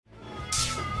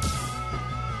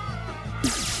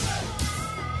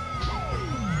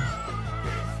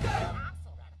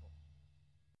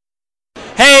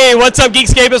Hey, what's up,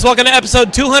 Geekscapists? Welcome to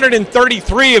episode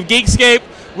 233 of Geekscape.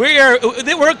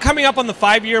 We're coming up on the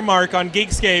 5-year mark on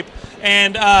Geekscape,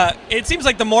 and it seems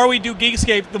like the more we do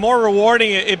Geekscape, the more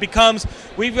rewarding it becomes.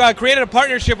 We've created a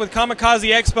partnership with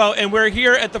Comikaze Expo, and we're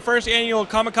here at the first annual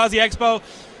Comikaze Expo,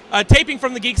 taping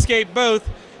from the Geekscape booth.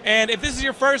 And if this is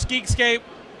your first Geekscape,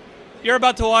 you're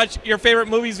about to watch your favorite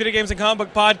movies, video games, and comic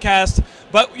book podcasts.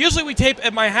 But usually we tape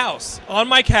at my house, on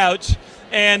my couch,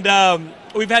 and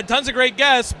we've had tons of great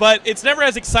guests, but it's never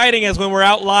as exciting as when we're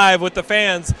out live with the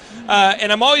fans.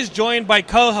 And I'm always joined by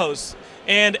co-hosts.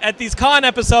 And at these con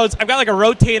episodes, I've got like a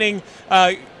rotating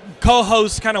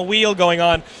co-host kind of wheel going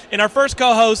on. And our first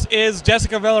co-host is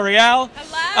Jessica Villareal.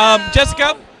 Hello.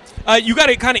 Jessica, you got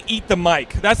to kind of eat the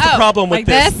mic. That's the problem with like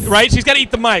this, this, right? She's got to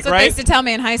eat the mic, That's what right? they used to tell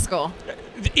me in high school.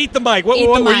 Eat the mic. What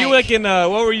were you like in?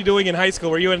 What were you doing in high school?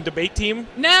 Were you in a debate team?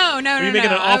 No. Were you making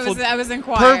an awful I was in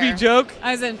choir. pervy joke?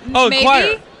 I was in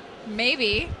choir.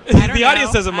 Maybe. I don't The know.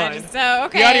 audience doesn't mind.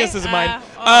 Okay. The audience doesn't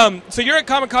mind. So you're at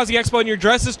Comikaze Expo and you're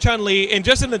dressed as Chun-Li, and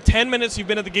just in the 10 minutes you've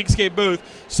been at the Geekscape booth,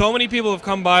 so many people have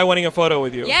come by wanting a photo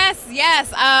with you. Yes.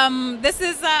 This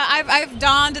is I've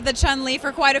donned the Chun-Li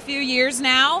for quite a few years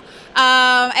now,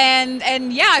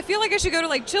 and yeah, I feel like I should go to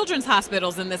like children's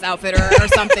hospitals in this outfit or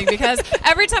something because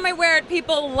every time I wear it,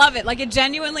 people love it. Like it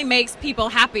genuinely makes people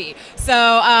happy. So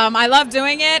I love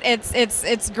doing it.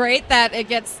 It's great that it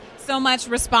gets so much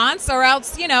response, or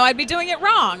else I'd be doing it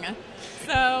wrong.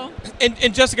 So.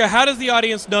 And Jessica, how does the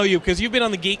audience know you? Because you've been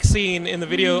on the geek scene, in the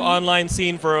video online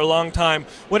scene for a long time.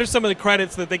 What are some of the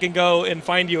credits that they can go and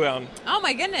find you on? Oh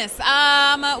my goodness.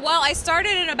 Well, I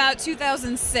started in about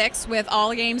 2006 with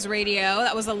All Games Radio.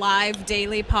 That was a live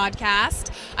daily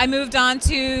podcast. I moved on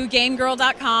to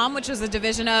GameGirl.com, which was a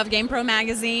division of GamePro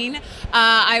magazine.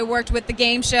 I worked with the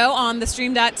game show on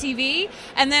TheStream.tv,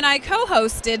 and then I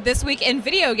co-hosted This Week in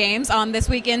Video Games on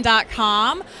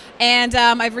ThisWeekIn.com. And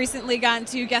I've recently gotten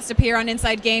to guest appear on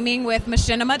Inside Gaming with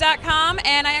Machinima.com,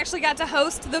 and I actually got to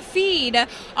host the feed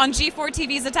on G4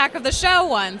 TV's Attack of the Show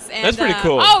once. And, that's pretty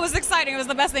cool. Oh, it was exciting. It was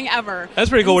the best thing ever.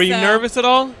 That's pretty cool. Were you nervous at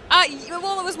all?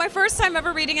 Well, it was my first time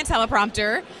ever reading a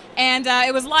teleprompter, and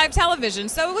it was live television,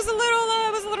 so it was a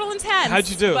little intense. How'd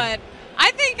you do? But I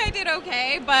think I did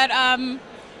okay. But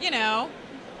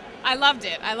I loved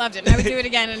it. And I would do it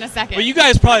again in a second. Well, you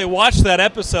guys probably watched that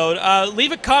episode.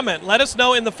 Leave a comment. Let us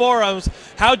know in the forums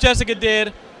how Jessica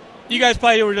did. You guys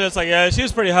probably were just like, yeah, she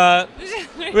was pretty hot. We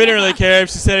didn't really care if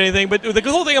she said anything. But the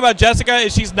cool thing about Jessica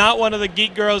is she's not one of the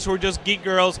geek girls who are just geek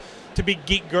girls to be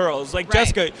geek girls. Like, right.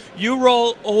 Jessica, you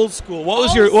roll old school. What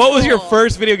was your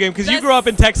first video game? Because you grew up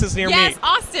in Texas near me. Yes,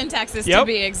 Austin, Texas, to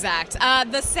be exact.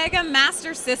 The Sega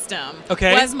Master System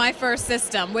was my first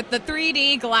system with the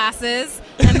 3D glasses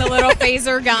and the little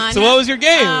phaser gun. So what was your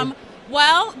game?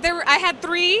 I had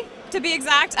 3. To be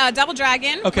exact, Double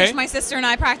Dragon, which my sister and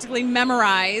I practically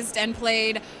memorized and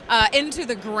played into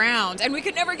the ground. And we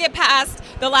could never get past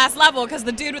the last level because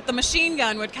the dude with the machine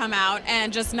gun would come out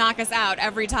and just knock us out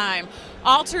every time.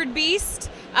 Altered Beast.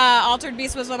 Altered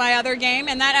Beast was my other game,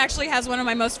 and that actually has one of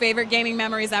my most favorite gaming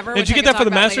memories ever. Did you get that for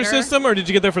the Master System, or did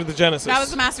you get that for the Genesis? That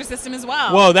was the Master System as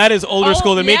well. Whoa, that is older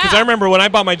school than me, because I remember when I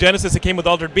bought my Genesis, it came with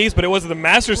Altered Beast, but it wasn't the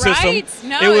Master System.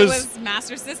 No, it was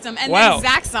Master System. And then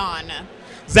Zaxxon.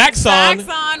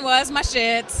 Zaxxon was my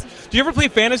shit. Do you ever play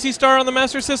Phantasy Star on the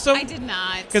Master System? I did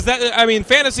not. Because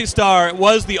Phantasy Star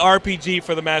was the RPG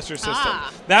for the Master System.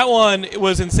 That one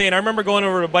was insane. I remember going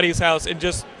over to a buddy's house and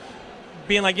just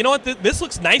being like, you know what, this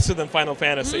looks nicer than Final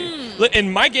Fantasy.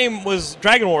 And my game was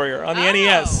Dragon Warrior on the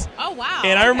NES. Oh, wow.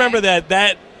 And I remember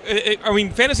that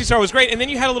Phantasy Star was great, and then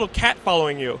you had a little cat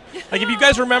following you. Like, if you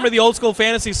guys remember the old school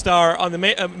Phantasy Star on the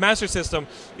Master System,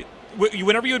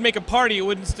 whenever you would make a party, it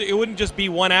wouldn't just be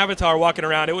one avatar walking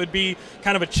around. It would be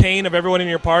kind of a chain of everyone in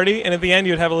your party, and at the end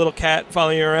you'd have a little cat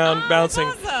following you around, bouncing.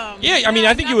 That's awesome. Yeah,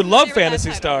 I think you would love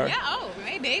Phantasy Star. Yeah,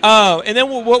 maybe. And then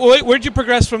where'd you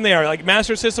progress from there? Like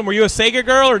Master System, were you a Sega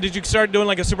girl, or did you start doing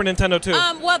like a Super Nintendo too?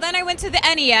 Well, then I went to the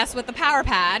NES with the Power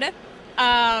Pad.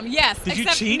 Yes. Did you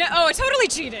cheat? No, I totally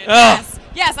cheated. Oh.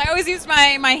 Yes, I always used my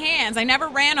hands. I never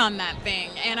ran on that thing.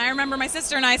 And I remember my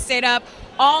sister and I stayed up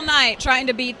all night trying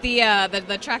to beat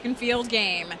the track and field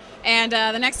game. And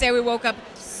the next day we woke up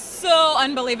so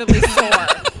unbelievably sore.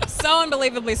 So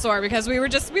unbelievably sore because we were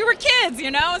kids,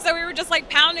 so we were just like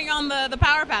pounding on the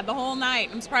Power Pad the whole night.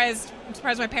 I'm surprised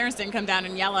my parents didn't come down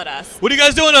and yell at us. What are you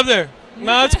guys doing up there? No,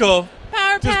 that's cool.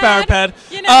 Power Pad. Just Power Pad.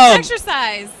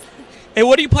 Exercise. Hey,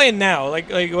 what are you playing now? Like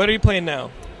what are you playing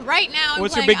now? Right now, I'm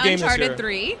What's playing your big game Uncharted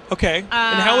 3. Okay. And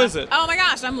how is it? Oh my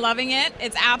gosh, I'm loving it.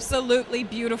 It's absolutely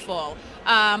beautiful.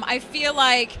 I feel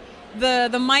like the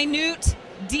minute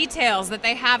details that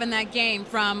they have in that game,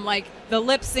 from like the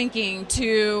lip syncing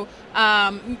to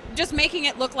just making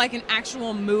it look like an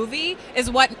actual movie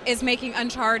is what is making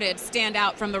Uncharted stand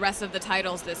out from the rest of the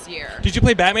titles this year. Did you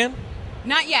play Batman?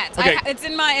 Not yet. Okay. It's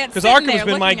in my. Because Arkham's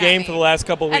been my game for the last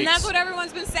couple weeks. And that's what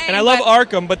everyone's been saying. And I love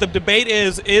Arkham, but the debate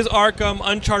is Arkham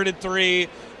Uncharted 3,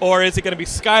 or is it going to be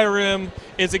Skyrim?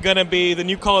 Is it going to be the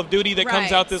new Call of Duty that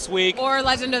comes out this week? Or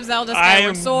Legend of Zelda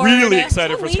Skyward Sword. I am really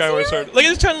excited for Skyward Sword. Look at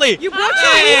this Chun-Li. You brought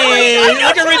Chun-Li.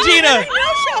 Look at Regina.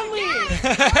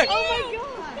 Chun-Li. Oh my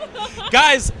God.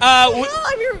 Guys,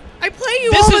 I play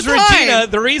you this all the is time. Regina.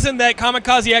 The reason that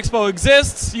Comikaze Expo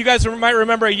exists, you guys might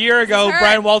remember a year ago,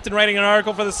 Brian Walton writing an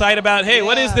article for the site about, hey,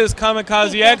 what is this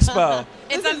Kamikaze Expo?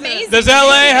 It's amazing. Does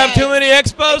LA have too many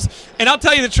expos? And I'll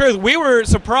tell you the truth, we were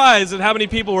surprised at how many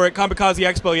people were at Comikaze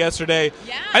Expo yesterday.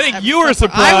 Yeah. I think you were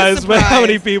surprised by how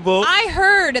many people. I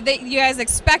heard that you guys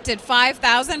expected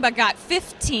 5,000 but got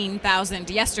 15,000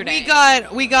 yesterday.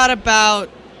 We got about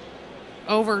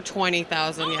over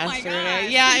 20,000 yesterday. My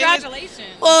God. Yeah, congratulations.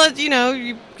 Well, you know,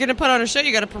 you're gonna put on a show,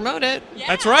 you got to promote it. Yeah.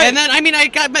 That's right. And then, I mean, I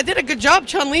did a good job.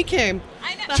 Chun-Li came.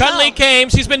 I know. Chun-Li came.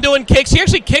 She's been doing kicks. She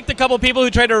actually kicked a couple people who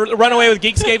tried to run away with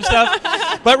Geekscape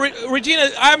stuff. But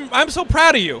Regina, I'm so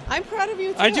proud of you. I'm proud of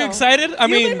you too. Aren't you excited? I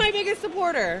mean, you've been my biggest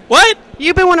supporter. What?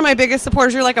 You've been one of my biggest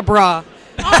supporters. You're like a bra.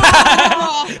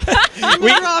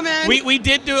 We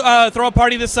did do throw a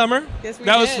party this summer. Yes, we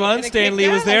that was did. fun. And it Stan kicked Lee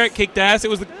was there. ass. It kicked ass. It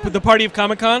was the party of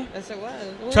Comic-Con. Yes, it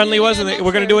was. Chun-Li was, and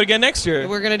we're going to do it again next year.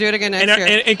 We're going to do it again next and,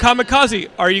 year. And Comikaze,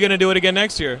 are you going to do it again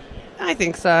next year? I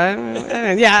think so.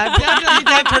 Yeah,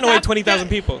 definitely. Turn away 20,000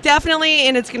 people. Definitely,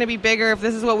 and it's going to be bigger. If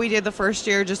this is what we did the first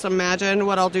year, just imagine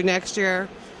what I'll do next year.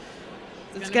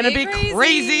 It's going to be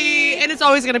crazy, and it's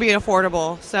always going to be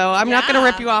affordable. So I'm not going to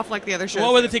rip you off like the other shows.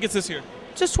 What were the tickets this year?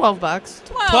 Just $12.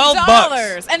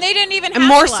 $12. And they didn't even and have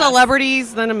more to us.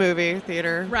 celebrities than a movie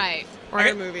theater. Right. Or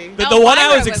a movie. The one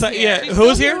I was excited. Yeah,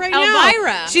 who's here? Right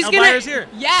Elvira. now. She's Elvira's here.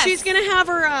 Yes. She's gonna have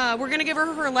her. We're gonna give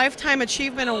her Lifetime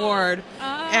Achievement Award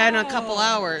in a couple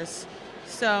hours.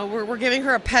 So we're giving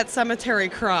her a Pet Cemetery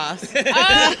cross. That's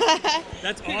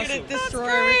We're awesome. gonna destroy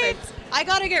everything. I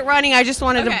gotta get running. I just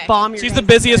wanted to bomb your. She's the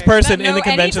busiest person in No, the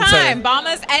convention anytime. center. Bomb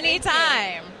us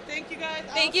anytime. Thank you guys.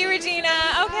 Thank you, Regina.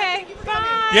 Okay.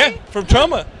 Bye. Yeah, from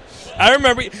Trauma. I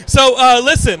remember. So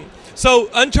listen. So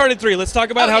Uncharted 3. Let's talk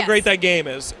about how great that game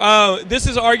is. This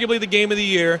is arguably the game of the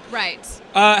year. Right.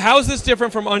 How is this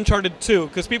different from Uncharted 2?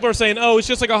 Because people are saying, "Oh, it's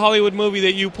just like a Hollywood movie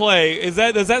that you play."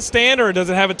 Does that stand, or does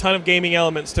it have a ton of gaming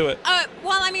elements to it?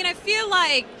 Well, I mean, I feel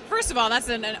like first of all, that's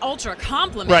an ultra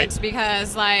compliment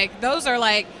because like those are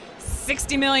like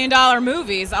 $60 million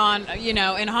movies on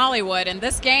in Hollywood, and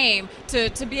this game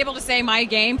to be able to say my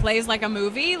game plays like a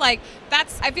movie, like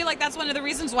I feel like that's one of the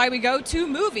reasons why we go to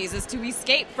movies, is to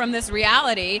escape from this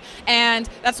reality. And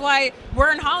that's why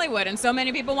we're in Hollywood, and so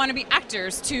many people want to be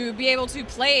actors to be able to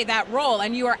play that role,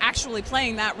 and you are actually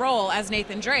playing that role as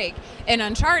Nathan Drake in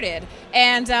Uncharted.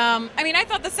 And I mean, I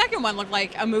thought the second one looked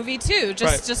like a movie too,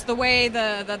 just the way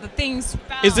the things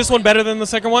fell. Is this one better than the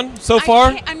second one so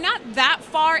far? I'm not that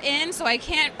far in, so I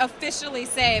can't officially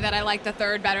say that I like the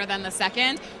third better than the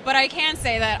second, but I can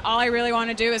say that all I really want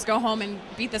to do is go home and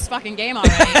beat this fucking game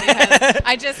already, because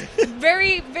I just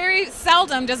very, very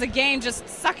seldom does a game just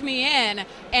suck me in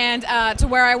and to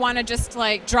where I want to just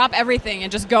like drop everything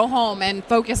and just go home and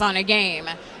focus on a game.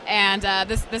 And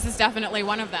this is definitely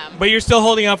one of them. But you're still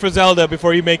holding out for Zelda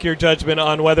before you make your judgment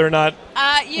on whether or not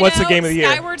what's the game of the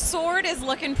year. Skyward Sword is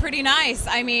looking pretty nice.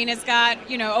 I mean, it's got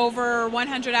over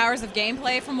 100 hours of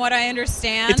gameplay from what I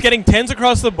understand. It's getting 10s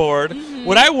across the board. Mm-hmm.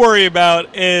 What I worry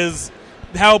about is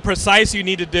how precise you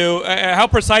need to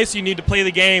play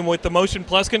the game with the Motion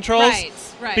Plus controls.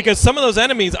 Right. Because some of those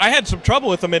enemies, I had some trouble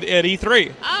with them at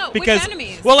E3. Oh, because, which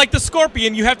enemies? Well, like the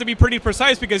Scorpion, you have to be pretty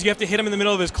precise because you have to hit him in the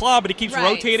middle of his claw, but he keeps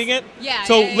rotating it. Yeah.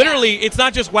 So literally, it's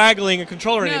not just waggling a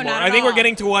controller anymore. Not I think at we're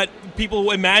getting to what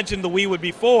people imagined the Wii would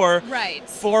be for. Right.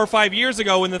 4 or 5 years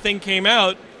ago when the thing came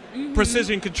out,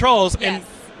 precision controls, and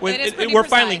we're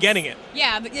finally getting it.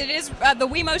 Yeah, it is. The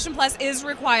Wii Motion Plus is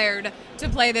required to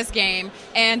play this game,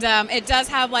 and it does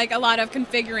have like a lot of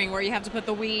configuring where you have to put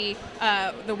the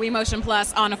Wii Motion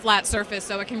Plus on a flat surface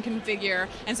so it can configure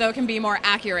and so it can be more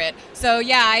accurate. So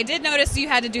yeah, I did notice you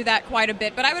had to do that quite a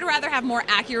bit, but I would rather have more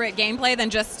accurate gameplay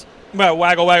than just waggle,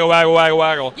 waggle, waggle, waggle,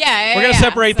 waggle. Yeah, we're gonna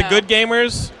separate the good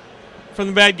gamers from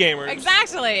the bad gamers.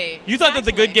 Exactly. You thought that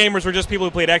the good gamers were just people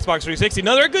who played Xbox 360.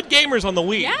 No, there are good gamers on the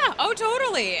Wii. Yeah. Oh,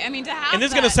 totally. I mean, to have. And this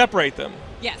is going to separate them.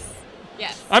 Yes.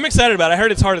 Yes. I'm excited about it. I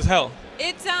heard it's hard as hell.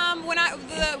 It's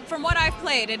from what I've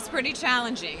played, it's pretty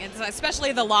challenging. It's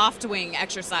especially the loft wing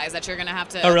exercise that you're going to have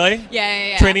to. Oh, really?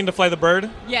 Yeah. Training to fly the bird.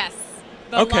 Yes.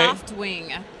 The loft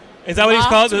wing. Is that what he's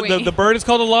called? The bird is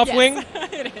called a loftwing?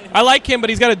 Yes, it is. I like him, but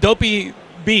he's got a dopey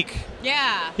beak.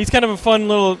 Yeah. He's kind of a fun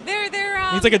little...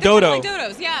 he's like a dodo. Like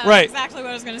dodos, yeah. Right. That's exactly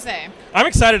what I was going to say. I'm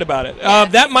excited about it.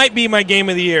 Yes. That might be my game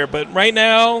of the year, but right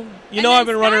now, I've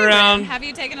been running around. Have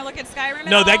you taken a look at Skyrim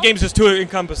No, at that all? game's just too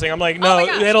encompassing. I'm like, no, Oh my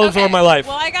gosh, it'll absorb my life.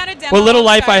 Well, I got a demo. What little of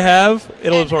life I Skyrim. have,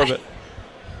 it'll absorb it.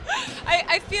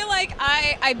 I feel like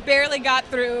I barely got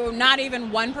through not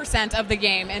even 1% of the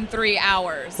game in 3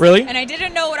 hours. Really? And I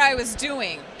didn't know what I was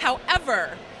doing.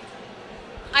 However,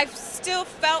 I still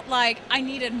felt like I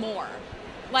needed more.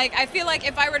 Like, I feel like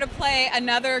if I were to play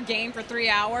another game for 3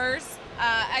 hours,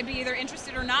 I'd be either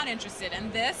interested or not interested.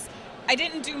 And this, I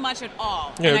didn't do much at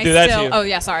all. Yeah, and do that to you. Oh,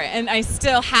 yeah, sorry. And I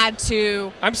still had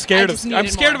to... I'm scared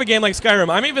of a game like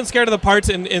Skyrim. I'm even scared of the parts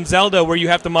in Zelda where you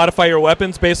have to modify your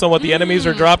weapons based on what the enemies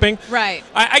are dropping. Right.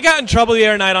 I got in trouble the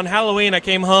other night on Halloween. I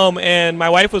came home and my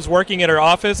wife was working at her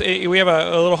office. We have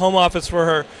a little home office for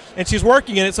her, and she's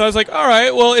working in it. So I was like, all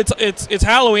right, well, it's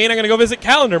Halloween. I'm going to go visit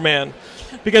Calendar Man.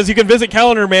 Because you can visit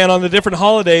Calendar Man on the different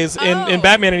holidays in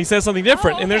Batman, and he says something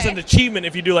different. Okay. And there's an achievement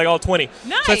if you do like all 20.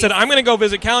 Nice. So I said, I'm going to go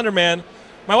visit Calendar Man.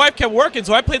 My wife kept working,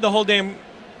 so I played the whole game.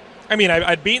 I mean,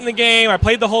 I'd beaten the game. I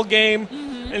played the whole game.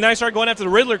 And then I started going after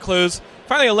the Riddler clues.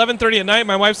 Finally, 11:30 at night,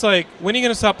 my wife's like, when are you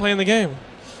going to stop playing the game?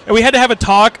 And we had to have a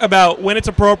talk about when it's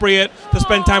appropriate to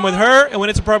spend time with her and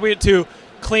when it's appropriate to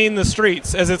clean the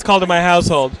streets, as it's called in my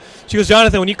household. She goes,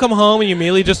 Jonathan, when you come home and you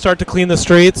immediately just start to clean the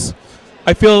streets,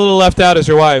 I feel a little left out as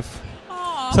your wife.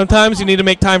 Aww. Sometimes you need to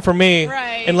make time for me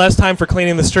and less time for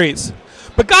cleaning the streets.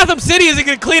 But Gotham City isn't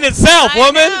going to clean itself,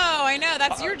 woman. I know.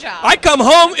 That's your job. I come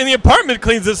home and the apartment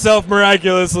cleans itself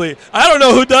miraculously. I don't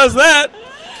know who does that.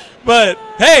 But,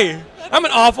 hey, I'm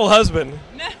an awful husband.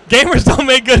 Gamers don't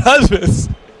make good husbands.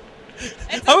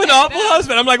 I'm an awful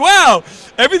husband. I'm like, wow,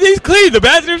 everything's clean. The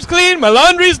bathroom's clean. My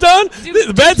laundry's done.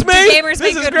 The bed's made. Do gamers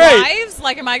make good wives?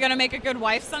 Like, am I going to make a good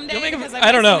wife someday?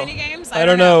 I don't know. I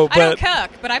don't know. But I don't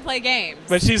cook, but I play games.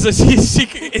 But she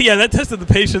that tested the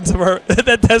patience of our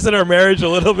that tested our marriage a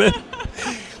little bit.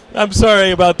 I'm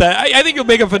sorry about that. I think you'll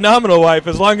make a phenomenal wife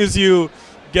as long as you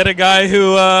get a guy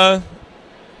who. I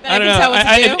don't know.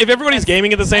 If everybody's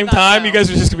gaming at the same time, you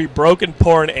guys are just gonna be broken,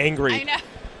 poor, and angry. I know.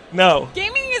 No.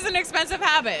 Gaming is an expensive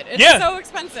habit. It's so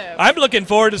expensive. I'm looking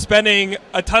forward to spending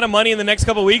a ton of money in the next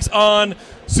couple of weeks on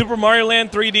Super Mario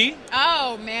Land 3D.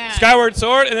 Oh, man. Skyward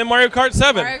Sword, and then Mario Kart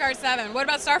 7. Mario Kart 7. What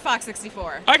about Star Fox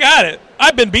 64? I got it.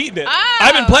 I've been beating it. Oh,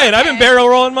 I've been playing. Okay. I've been barrel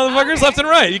rolling motherfuckers left and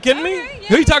right. You kidding me? Yeah,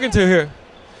 Who are you talking to here?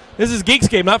 This is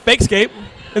Geekscape, not Fakescape.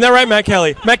 Isn't that right, Matt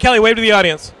Kelly? Matt Kelly, wave to the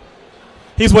audience.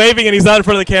 He's waving and he's not in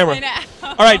front of the camera. I know.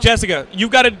 All right, Jessica, you've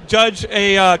got to judge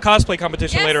a cosplay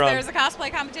competition later on. Yes, there's a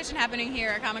cosplay competition happening here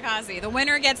at Comikaze. The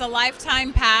winner gets a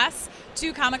lifetime pass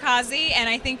to Comikaze, and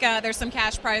I think there's some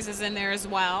cash prizes in there as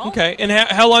well. Okay, and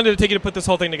how long did it take you to put this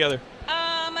whole thing together?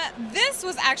 This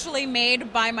was actually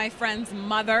made by my friend's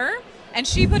mother, and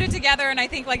she put it together in, I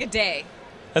think, like a day.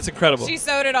 That's incredible. She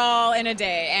sewed it all in a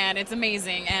day, and it's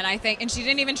amazing. And she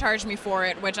didn't even charge me for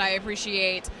it, which I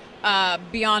appreciate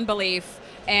beyond belief.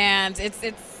 And it's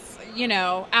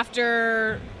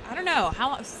after, I don't know, how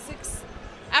long,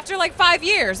 after like 5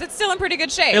 years, it's still in pretty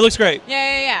good shape. It looks great.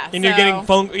 Yeah. And you're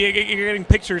getting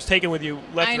pictures taken with you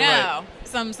left and right. I know.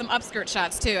 Some upskirt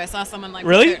shots too. I saw someone like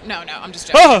really? No, I'm just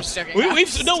joking. Oh, I'm just joking. we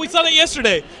saw that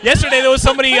yesterday. Yesterday there was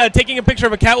somebody taking a picture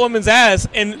of a Catwoman's ass,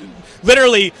 and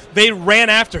literally they ran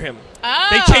after him. Oh.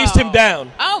 They chased him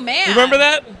down. Oh man. You remember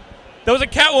that? There was a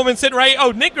Catwoman sitting right.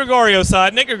 Oh, Nick Gregorio saw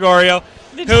it. Nick Gregorio,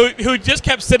 who just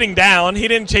kept sitting down. He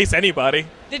didn't chase anybody.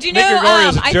 Did you Nick know?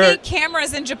 Gregorio's a I jerk. think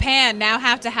cameras in Japan now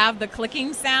have to have the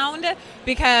clicking sound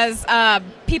because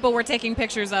people were taking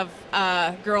pictures of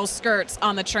girls' skirts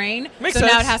on the train. Makes so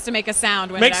sense. now it has to make a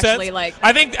sound when Makes it actually sense. like.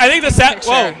 I think the sound.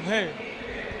 Whoa, picture. hey.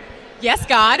 Yes,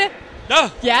 God.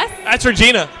 No. Yes. That's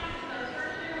Regina.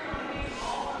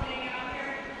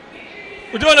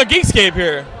 We're doing a Geekscape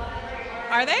here.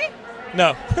 Are they?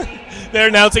 No. They're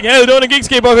announcing, hey, we're doing a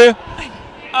Geekscape over here.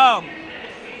 Elvira.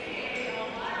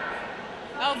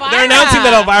 They're announcing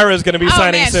that Elvira is going to be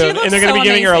signing man, she soon, looks and they're going to so be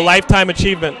giving her a amazing. lifetime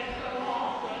achievement.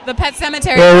 The Pet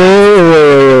Cemetery.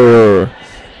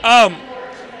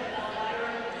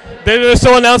 They're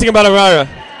still announcing about Elvira.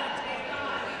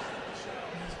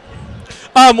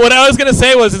 What I was going to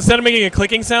say was, instead of making a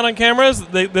clicking sound on cameras,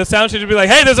 the sound should just be like,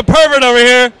 hey, there's a pervert over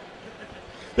here.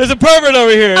 There's a pervert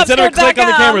over here. Instead of a click on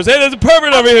the cameras. Hey, there's a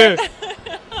pervert over here.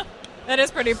 That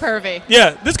is pretty pervy.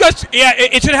 Yeah,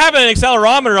 it should have an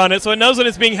accelerometer on it so it knows when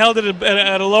it's being held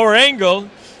at a lower angle.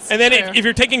 And then if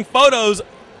you're taking photos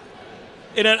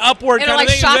in an upward It'll kind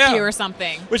of thing. shock you or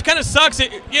something. Which kind of sucks.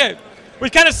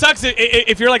 Which kind of sucks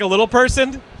if you're like a little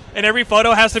person and every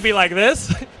photo has to be like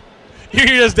this, you're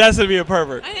just destined to be a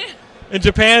pervert. In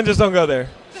Japan, just don't go there.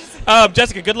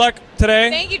 Jessica, good luck today.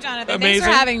 Thank you, Jonathan. Amazing.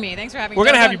 Thanks for having me. We're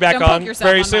gonna have you back on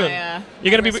very soon.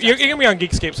 You're gonna be on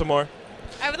Geekscape some more.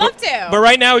 I would love to. But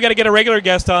right now, we got to get a regular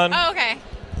guest on. Oh, okay.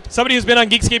 Somebody who's been on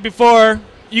Geekscape before.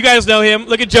 You guys know him.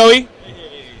 Look at Joey.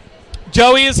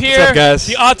 Joey is here. What's up, guys?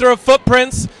 The author of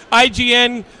Footprints,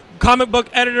 IGN comic book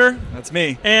editor. That's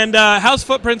me. And how's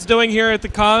Footprints doing here at the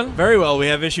con? Very well. We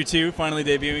have issue 2 finally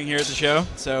debuting here at the show,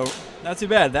 so not too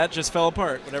bad. That just fell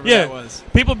apart, whatever that was.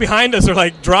 People behind us are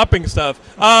like dropping stuff.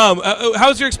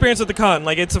 How's your experience at the con?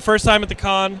 Like, it's the first time at the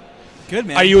con. Good,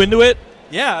 man. Are you into it?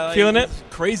 Yeah. Like, feeling it?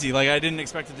 Crazy. Like, I didn't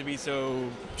expect it to be so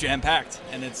jam-packed,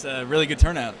 and it's a really good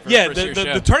turnout for yeah, a first-year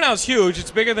show. The turnout's huge.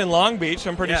 It's bigger than Long Beach,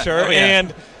 I'm pretty sure. Oh, yeah.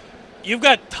 And you've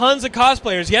got tons of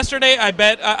cosplayers. Yesterday,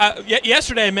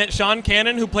 yesterday I met Sean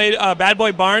Cannon, who played Bad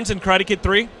Boy Barnes in Karate Kid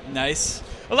 3. Nice.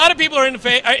 A lot of people are into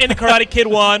Karate Kid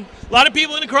 1. A lot of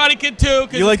people into Karate Kid 2.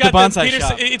 You like the bonsai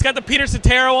shop. It's got the Peter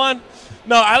Cetera one.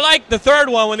 No, I like the third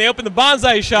one when they open the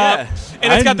bonsai shop. Yeah.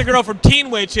 And it's got the girl from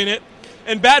Teen Witch in it.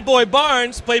 And Bad Boy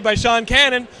Barnes, played by Sean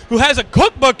Cannon, who has a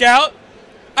cookbook out.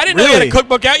 I didn't know he had a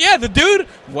cookbook out. Yeah, the dude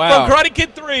from Karate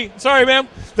Kid 3. Sorry, ma'am.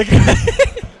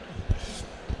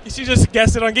 She just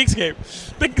guessed it on Geekscape.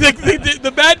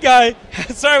 The bad guy,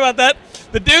 sorry about that.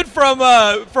 The dude from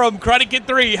Karate Kid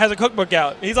 3 has a cookbook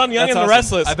out. He's on Young and the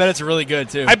Restless. I bet it's really good,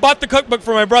 too. I bought the cookbook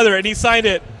for my brother, and he signed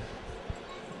it.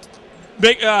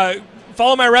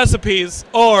 Follow my recipes,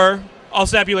 or I'll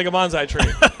snap you like a bonsai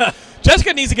tree.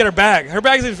 Jessica needs to get her bag. Her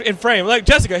bag's in frame. Like,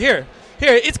 Jessica, here,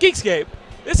 it's Geekscape.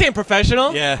 This ain't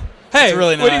professional. Yeah. Hey, it's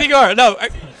really not. What do you think you are? No,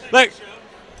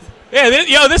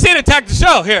 this ain't Attack the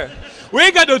Show. Here, we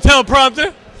ain't got no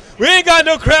teleprompter. We ain't got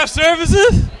no craft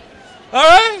services. All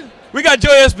right, we got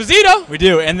Joey Esposito. We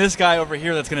do, and this guy over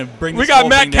here that's gonna bring. We got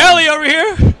Matt Kelly over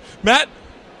here. Matt,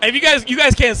 if you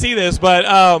guys can't see this,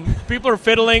 but people are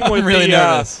fiddling with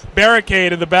the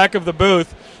barricade in the back of the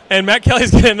booth. And Matt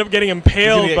Kelly's going to end up getting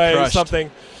impaled by something.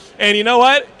 And you know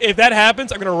what? If that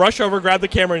happens, I'm going to rush over, grab the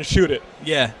camera, and shoot it.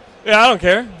 Yeah. Yeah, I don't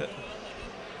care.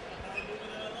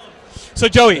 So,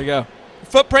 Joey. There you go.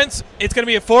 Footprints, it's going to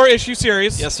be a 4-issue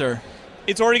series. Yes, sir.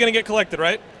 It's already going to get collected,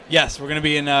 right? Yes, we're going to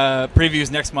be in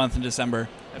previews next month in December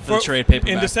for the trade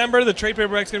paperback. In December, the trade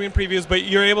paperback's going to be in previews, but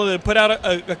you're able to put out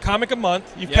a comic a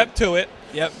month. You've kept to it.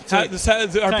 Yep. Kind of.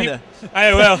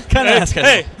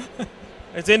 Hey.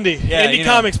 It's indie. Indie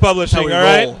Comics Publishing, all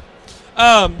right?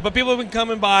 But people have been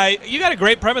coming by. You got a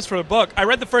great premise for the book. I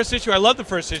read the first issue. I love the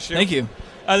first issue. Thank you.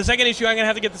 The second issue, I'm going to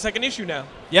have to get the second issue now.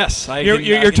 Yes.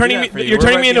 You're turning me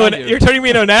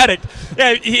into an addict.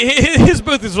 Yeah, his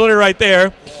booth is literally right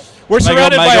there. We're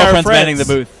surrounded by our friends. Manning the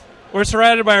booth. We're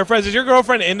surrounded by our friends. Is your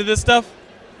girlfriend into this stuff?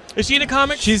 Is she into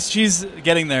comics? She's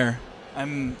getting there.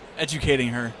 I'm educating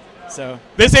her. So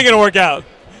this ain't going to work out.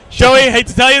 Joey, hate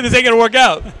to tell you, this ain't going to work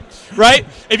out. Right?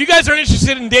 If you guys are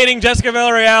interested in dating Jessica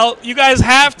Villareal, you guys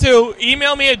have to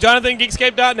email me at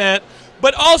jonathan@geekscape.net.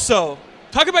 But also,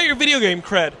 talk about your video game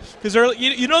cred. Because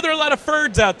you know there are a lot of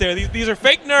ferds out there. These are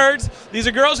fake nerds. These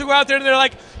are girls who go out there and they're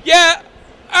like, yeah,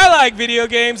 I like video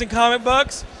games and comic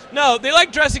books. No, they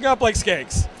like dressing up like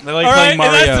skanks. They like playing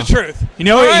Mario. And that's the truth. You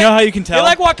know how you can tell? They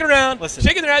like walking around,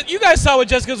 shaking their ass. You guys saw what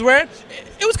Jessica was wearing.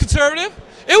 It was conservative.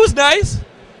 It was nice.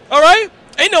 All right?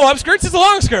 Ain't no upskirts. It's a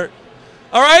long skirt.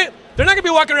 All right? They're not going to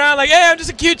be walking around like, hey, I'm just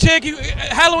a cute chick,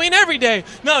 Halloween every day.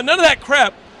 No, none of that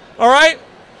crap, all right?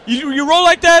 You roll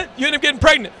like that, you end up getting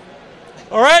pregnant,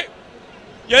 all right?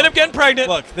 You end up getting pregnant,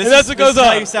 Look, that's what goes on,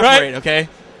 how you separate, right? Okay?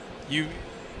 You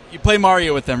play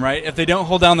Mario with them, right? If they don't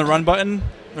hold down the run button,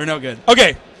 they're no good.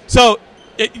 Okay, so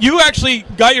you actually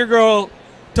got your girl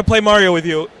to play Mario with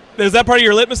you. Is that part of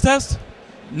your litmus test?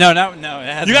 No, it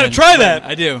hasn't. You got to try that.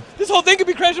 I do. This whole thing could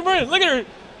be Crash and Burn. Look at her.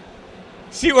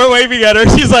 See, we're waving at her.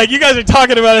 She's like, you guys are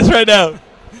talking about us right now.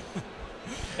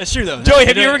 That's true, though. Joey,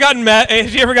 have you ever gotten mad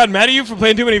at you for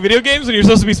playing too many video games when you're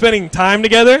supposed to be spending time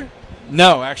together?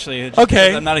 No, actually.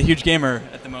 Okay. I'm not a huge gamer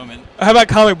at the moment. How about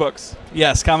comic books?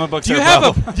 Yes, comic books are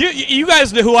you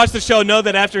guys who watch the show know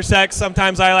that after sex,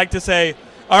 sometimes I like to say,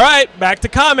 all right, back to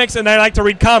comics, and I like to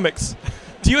read comics.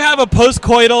 Do you have a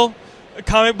post-coital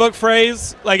comic book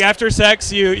phrase? Like after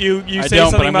sex, you say something about... I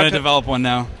don't, but I'm going to develop one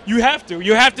now. You have to.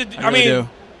 You have to. I really do.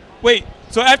 Wait.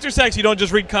 So after sex, you don't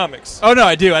just read comics? Oh, no,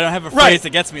 I do. I don't have a phrase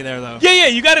that gets me there, though. Yeah,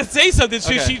 you got to say something.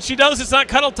 Okay. She knows it's not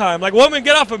cuddle time. Like, woman,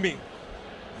 get off of me.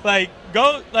 Like,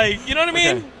 go, like, you know what I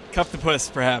mean? Okay. Cup the puss,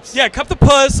 perhaps. Yeah, cup the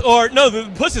puss, or, no, the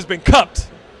puss has been cupped.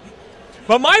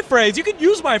 But my phrase, you can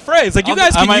use my phrase. Like, you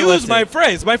guys can use my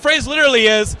phrase. My phrase literally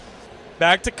is,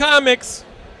 back to comics.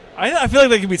 I feel like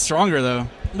they could be stronger, though.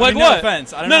 Like no what?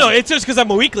 offense. I don't no, know. no, it's just because I'm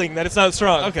a weakling that it's not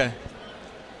strong. Okay.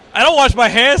 I don't wash my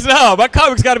hands. No, my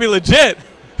comic's got to be legit.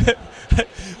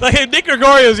 Like Nick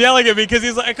Gregorio's yelling at me because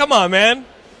he's like, "Come on, man,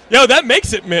 yo, that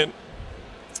makes it mint."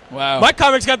 Wow. My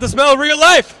comic's got the smell of real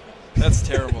life. That's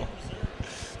terrible.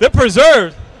 They're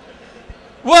preserved.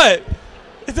 What?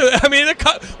 I mean,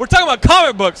 we're talking about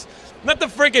comic books, not the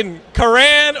freaking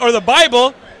Quran or the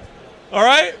Bible. All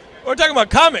right, we're talking about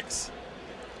comics.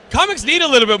 Comics need a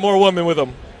little bit more woman with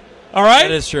them. All right.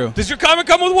 That is true. Does your comic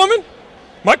come with woman?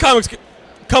 My comics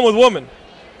come with woman.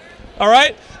 All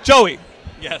right, Joey.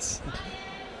 Yes.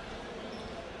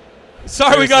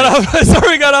 Sorry we got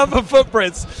off of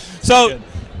Footprints. So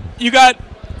you got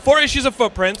 4 issues of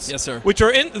Footprints. Yes, sir. Which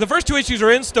are the first 2 issues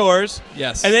are in stores.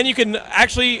 Yes. And then you can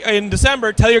actually in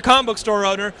December tell your comic book store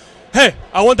owner, "Hey,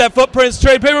 I want that Footprints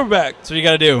trade paperback." That's what you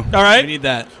got to do. All right. We need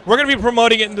that. We're going to be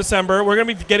promoting it in December. We're going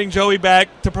to be getting Joey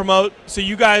back to promote. So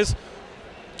you guys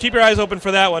keep your eyes open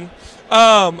for that one.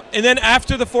 And then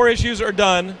after the 4 issues are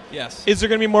done, Yes. is there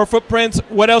going to be more Footprints?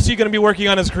 What else are you going to be working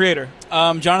on as a creator?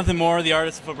 Jonathan Moore, the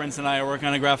artist of Footprints, and I are working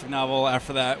on a graphic novel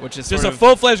after that, which is Just sort a of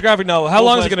full-fledged graphic novel. How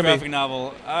long is it going to be? Graphic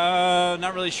novel.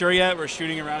 Not really sure yet. We're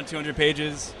shooting around 200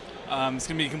 pages. It's going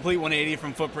to be a complete 180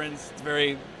 from Footprints. It's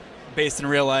very based in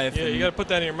real life. Yeah, you got to put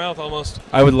that in your mouth almost.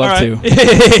 I would love to.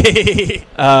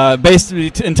 Based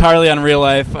entirely on real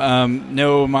life.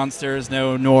 No monsters,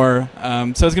 no nor. So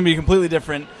it's going to be completely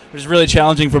different, which is really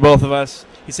challenging for both of us.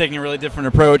 He's taking a really different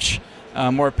approach,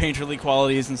 more painterly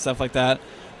qualities and stuff like that.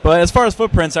 But as far as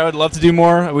Footprints, I would love to do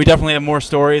more. We definitely have more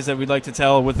stories that we'd like to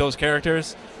tell with those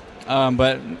characters.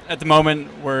 But at the moment,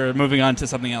 we're moving on to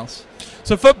something else.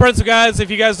 So Footprints, guys,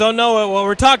 if you guys don't know what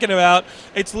we're talking about,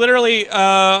 it's literally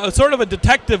sort of a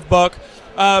detective book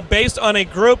based on a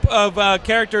group of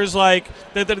characters like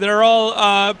they're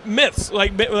all myths,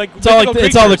 like it's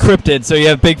all the cryptids. So you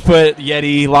have Bigfoot,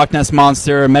 Yeti, Loch Ness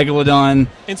Monster, Megalodon.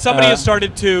 And somebody has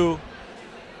started to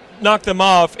knock them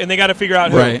off, and they got to figure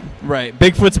out who. Right.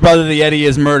 Bigfoot's brother, the Yeti,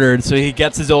 is murdered, so he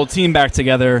gets his old team back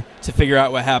together to figure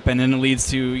out what happened, and it leads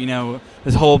to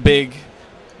this whole big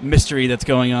mystery that's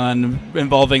going on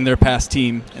involving their past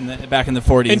team back in the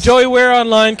 40s. And Joey, where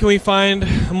online can we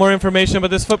find more information about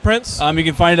this Footprints? You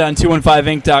can find it on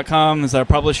 215inc.com as our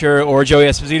publisher, or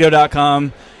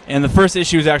joeyesposito.com. And the first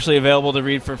issue is actually available to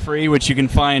read for free, which you can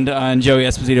find on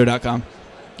joeyesposito.com.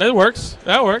 That works.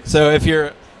 So if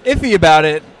you're iffy about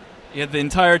it, you have the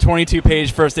entire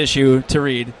 22-page first issue to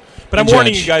read. But I'm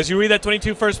warning you guys, you read that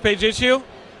 22 first-page issue,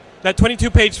 that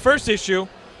 22-page first issue,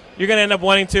 you're going to end up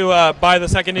wanting to buy the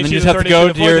second issue. And you just have to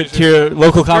go to your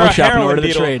local comic shop and order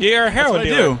the trade. You're a heroin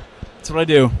dealer. That's what I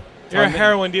do. You're a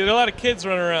heroin dealer. There are a lot of kids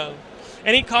running around.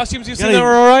 Any costumes you've seen that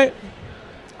were all right?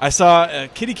 I saw a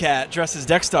kitty cat dressed as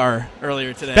Dexter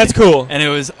earlier today. That's cool. And it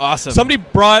was awesome. Somebody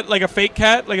brought like a fake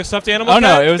cat, like a stuffed animal cat?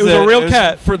 No, it was a real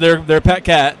cat. For their pet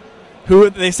cat, who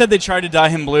they said they tried to dye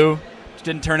him blue, which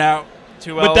didn't turn out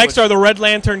too well. But Dexter, the Red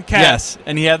Lantern cat. Yes,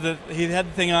 and he had the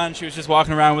thing on. She was just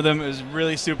walking around with him. It was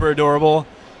really super adorable.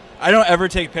 I don't ever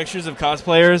take pictures of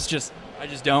cosplayers. I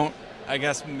just don't. I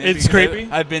guess maybe it's creepy.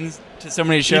 I've been to so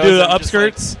many shows. You do the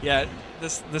upskirts? Like,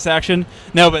 this action.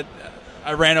 No, but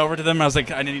I ran over to them. And I was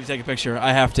like, I need to take a picture.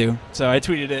 I have to. So I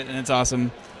tweeted it, and it's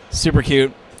awesome. Super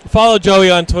cute. Follow Joey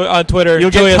on Twitter.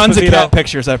 You'll get tons of cat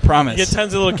pictures, I promise. You get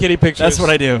tons of little kitty pictures. That's what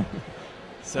I do.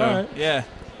 So, right. Yeah.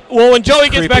 Well, when Joey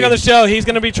gets back on the show, he's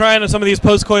going to be trying some of these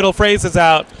postcoital phrases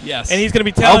out. Yes. And he's going to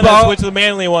be telling us which of the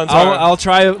manly ones are. I'll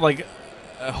try like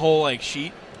a whole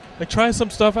sheet. Like try some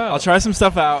stuff out. I'll try some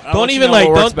stuff out. Don't even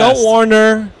don't warn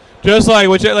her. Just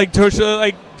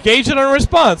gauge it on a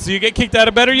response. Do you get kicked out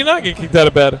of bed or you not get kicked out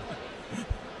of bed?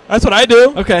 That's what I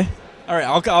do. Okay. All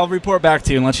right. I'll report back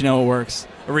to you and let you know what works.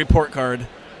 A report card.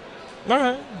 All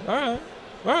right.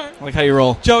 I like how you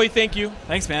roll. Joey, thank you.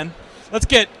 Thanks, man. Let's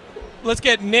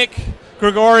get Nick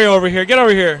Gregorio over here. Get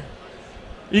over here.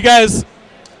 You guys,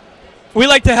 we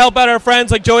like to help out our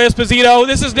friends like Joey Esposito.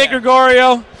 This is Nick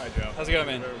Gregorio. Hi, Joe. How's it going,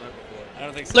 man? I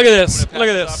don't think so. Look at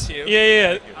this.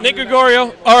 Yeah. Nick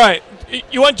Gregorio. All right.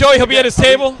 You want Joey? He'll be at his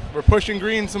table. We're pushing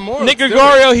green some more. Nick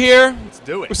Gregorio here. Let's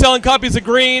do it. We're selling copies of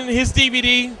Green. His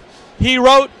DVD. He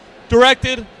wrote,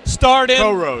 directed, starred in.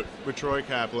 Co-wrote with Troy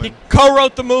Kaplan. He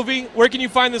co-wrote the movie. Where can you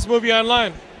find this movie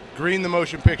online?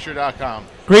 greenthemotionpicture.com.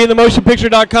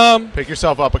 greenthemotionpicture.com. Pick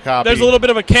yourself up a copy. There's a little bit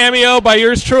of a cameo by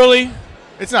yours truly.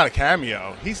 It's not a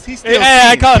cameo. He's steals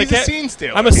I call it He's a scene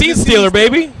stealer. I'm a scene stealer,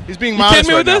 baby. He's being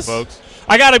modest right now, folks.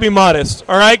 I got to be modest,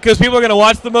 all right? Because people are going to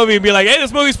watch the movie and be like, hey,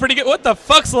 this movie's pretty good. What the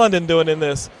fuck's London doing in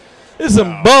this? This is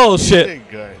some bullshit. You did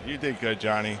good. You did good,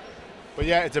 Johnny. But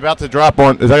yeah, it's about to drop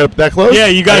on. Is that close? Yeah,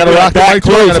 you got to rock the mic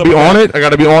too. I got to be on it. I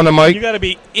got to be on the mic. You got to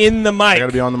be in the mic. I got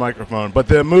to be on the microphone. But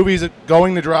the movie's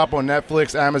going to drop on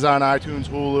Netflix, Amazon, iTunes,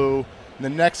 Hulu in the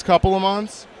next couple of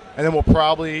months, and then we'll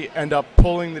probably end up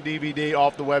pulling the DVD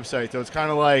off the website. So it's kind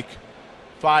of like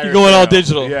fire. You're going all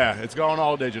digital. Yeah, it's going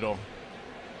all digital.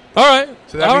 All right.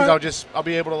 So that means I'll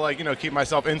be able to keep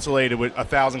myself insulated with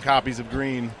 1,000 copies of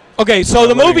green. Okay, so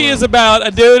the movie is about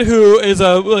a dude who is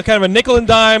a kind of a nickel and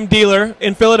dime dealer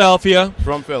in Philadelphia.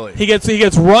 From Philly. He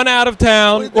gets run out of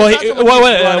town. What?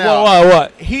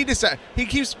 He's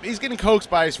getting coaxed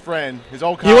by his friend, his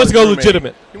old college He wants to go roommate.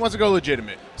 legitimate. He wants to go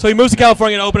legitimate. So he moves to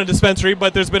California to open a dispensary,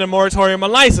 but there's been a moratorium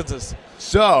on licenses.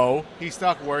 So he's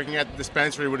stuck working at the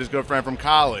dispensary with his good friend from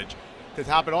college. To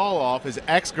top it all off, his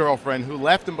ex-girlfriend, who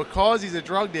left him because he's a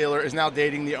drug dealer, is now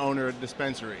dating the owner of the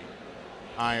dispensary.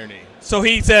 Irony. So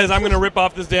he says, I'm going to rip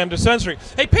off this damn dispensary.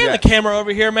 Hey, pan the camera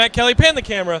over here, Matt Kelly. Pan the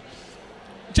camera.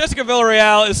 Jessica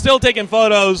Villareal is still taking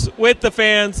photos with the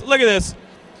fans. Look at this.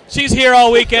 She's here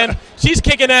all weekend. She's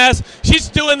kicking ass. She's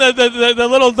doing the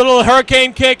little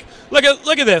hurricane kick. Look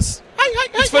at this.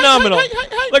 It's phenomenal.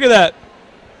 Look at that.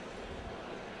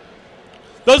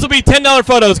 Those will be $10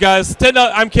 photos, guys.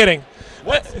 $10. I'm kidding.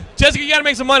 What? Jessica, you got to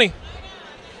make some money.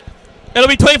 It'll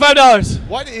be $25.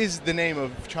 What is the name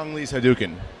of Chung Lee's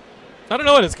Hadouken? I don't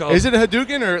know what it's called. Is it a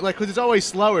Hadouken or because it's always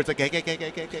slower? It's like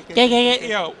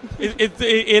Yo,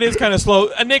 it is kind of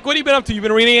slow. Nick, what have you been up to? You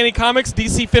been reading any comics?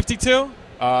 DC 52?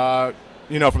 From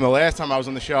the last time I was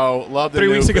on the show, loved the 3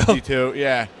 new weeks ago. 52.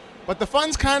 Yeah, but the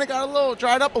fun's kind of got a little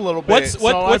dried up a little bit.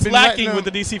 What's lacking with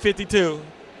the DC 52?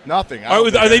 Nothing. Are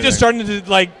they just starting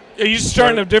to Are you just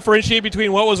starting to differentiate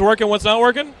between what was working, and what's not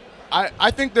working?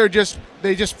 I think they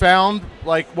just found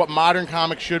what modern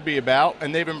comics should be about,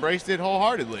 and they've embraced it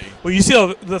wholeheartedly. Well, you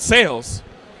see the sales.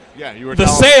 Yeah, you were the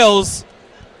sales.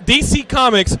 DC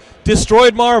Comics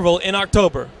destroyed Marvel in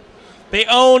October. They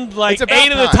owned 8 of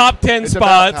the top 10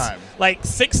 spots,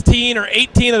 16 or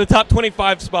 18 of the top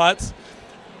 25 spots.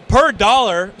 Per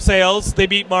dollar sales, they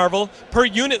beat Marvel. Per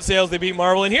unit sales, they beat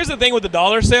Marvel. And here's the thing with the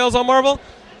dollar sales on Marvel: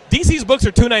 DC's books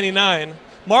are $2.99,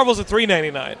 Marvel's are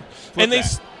 $3.99.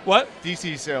 And what?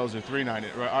 DC sales are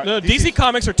 $3.99. Right? No, DC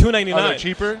comics are $2.99. Are they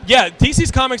cheaper? Yeah,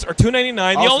 DC's comics are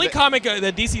 $2.99. The only comic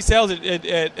that DC sells at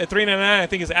 $3.99, I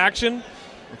think, is Action,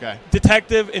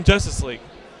 Detective, and Justice League.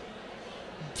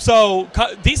 So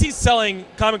DC's selling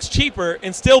comics cheaper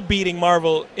and still beating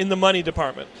Marvel in the money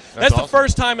department. That's awesome. The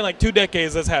first time in 2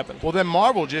 decades that's happened. Well, then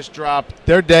Marvel just dropped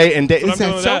their day and day. Is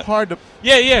it so hard to?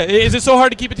 Yeah. Is it so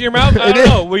hard to keep it to your mouth? I don't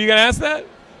know. Were you gonna ask that?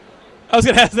 I was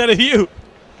gonna ask that of you.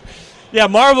 Yeah,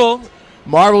 Marvel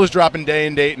is dropping day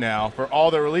and date now for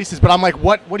all their releases. But I'm like,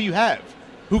 what do you have?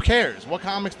 Who cares? What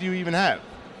comics do you even have?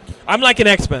 I'm like an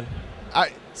X-Men. I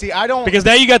don't, because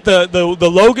now you got the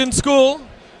Logan School,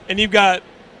 and you've got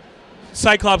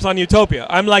Cyclops on Utopia.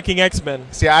 I'm liking X-Men.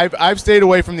 See, I've stayed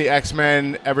away from the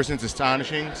X-Men ever since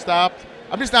Astonishing stopped.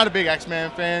 I'm just not a big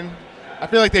X-Men fan. I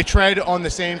feel like they tread on the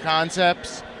same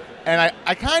concepts, and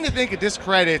I kind of think it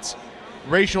discredits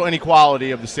racial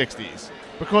inequality of the 60s.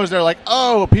 Because they're like,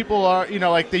 oh, people are,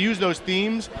 they use those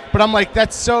themes. But I'm like,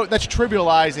 that's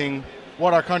trivializing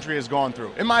what our country has gone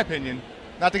through, in my opinion.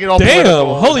 Not to get all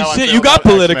political. Damn, holy shit, you got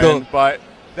political. X-Men, but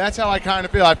that's how I kind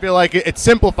of feel. I feel like it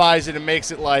simplifies it and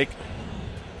makes it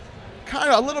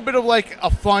kind of a little bit of a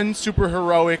fun, super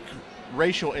heroic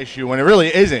racial issue when it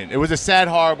really isn't. It was a sad,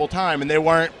 horrible time, and they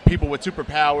weren't people with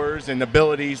superpowers and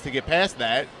abilities to get past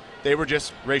that. They were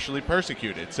just racially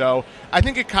persecuted. So I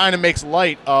think it kind of makes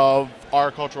light of our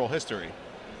cultural history.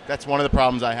 That's one of the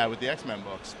problems I had with the X-Men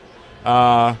books.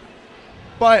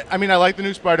 But, I mean, I like the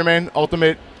new Spider-Man,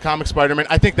 Ultimate Comic Spider-Man.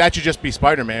 I think that should just be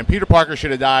Spider-Man. Peter Parker should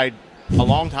have died a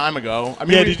long time ago. I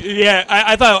mean,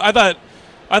 I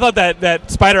thought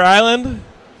that Spider Island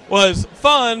was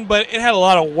fun, but it had a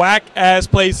lot of whack-ass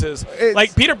places.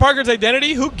 Peter Parker's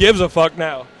identity, who gives a fuck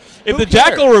now? If the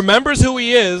Jackal remembers who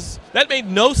he is, that made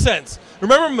no sense.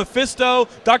 Remember Mephisto,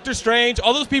 Doctor Strange,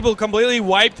 all those people completely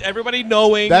wiped everybody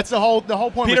knowing. That's the whole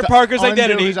point. Peter Parker's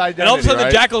identity, and all of a sudden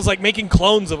the Jackal's making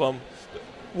clones of him.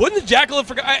 Wouldn't the Jackal have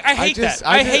forgotten? I hate that.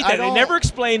 I hate that. They never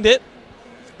explained it.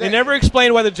 They never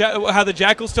explained how the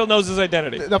Jackal still knows his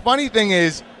identity. The funny thing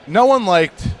is, no one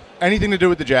liked anything to do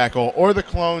with the Jackal or the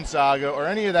Clone Saga or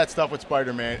any of that stuff with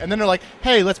Spider-Man. And then they're like,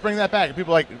 hey, let's bring that back. And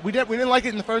people are like, we didn't like it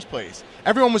in the first place.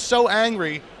 Everyone was so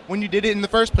angry when you did it in the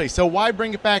first place. So why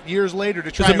bring it back years later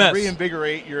to try and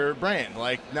reinvigorate your brand?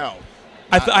 No.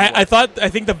 I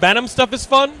think the Venom stuff is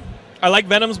fun. I like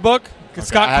Venom's book.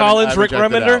 Scott Collins, Rick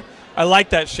Remender. I like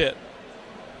that shit.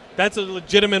 That's a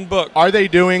legitimate book. Are they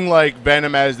doing like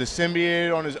Venom as the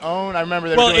symbiote on his own? I remember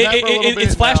they were doing that for a little bit.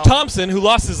 It's Flash now. Thompson who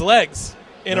lost his legs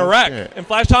in Iraq, shit. and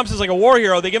Flash Thompson's like a war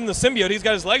hero. They give him the symbiote. He's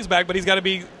got his legs back, but he's got to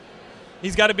be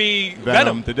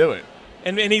Venom to do it.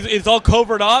 And it's all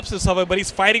covert ops and stuff, but he's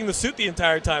fighting the suit the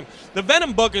entire time. The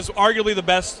Venom book is arguably the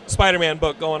best Spider-Man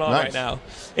book going on right now.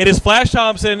 It is Flash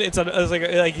Thompson. It's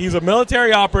like he's a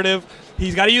military operative.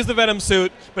 He's got to use the Venom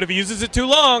suit, but if he uses it too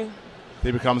long,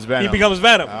 he becomes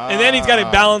Venom. And then he's got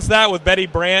to balance that with Betty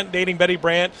Brant, dating Betty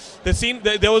Brant. The scene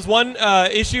there was one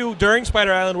issue during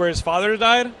Spider Island where his father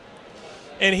died,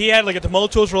 and he had like a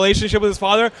tumultuous relationship with his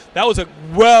father. That was a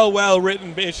well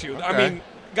written issue. Okay. I mean,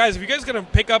 guys, if you guys are gonna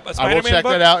pick up a Spider-Man book, I will check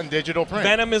book, that out in digital print.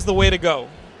 Venom is the way to go.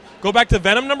 Go back to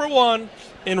Venom #1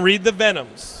 and read the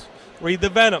Venoms. Read the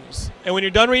Venoms, and when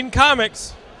you're done reading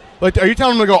comics. Like, are you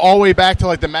telling them to go all the way back to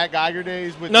like the Matt Geiger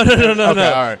days? With No. Okay, all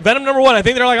right. Venom #1. I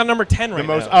think they're like on number 10 right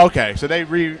now. Okay, so they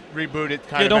rebooted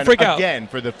kind of don't freak out. again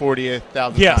for the 40,000th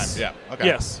time. Yeah. Okay.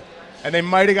 Yes. And they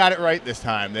might have got it right this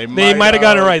time. They might have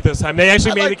got it right this time. They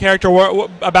actually made the character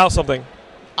about something.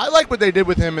 I like what they did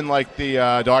with him in like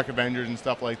the Dark Avengers and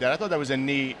stuff like that. I thought that was a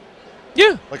neat.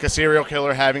 Yeah. Like a serial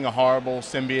killer having a horrible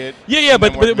symbiote. Yeah,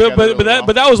 but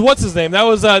that was what's his name? That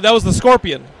was the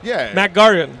Scorpion. Yeah. Matt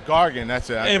Gargan. Gargan, that's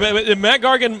it. But Matt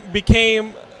Gargan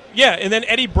became and then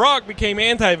Eddie Brock became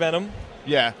Anti-Venom.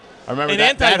 Yeah. I remember and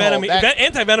that.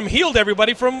 Anti-Venom healed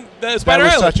everybody from the Spider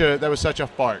Island. That was such a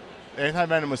fart.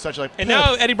 Anti-Venom was such like. And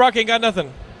now Eddie Brock ain't got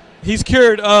nothing. He's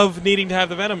cured of needing to have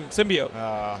the Venom symbiote.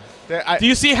 Do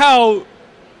you see how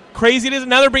crazy it is?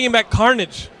 Now they're bringing back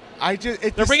Carnage.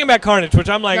 They're bringing back Carnage, which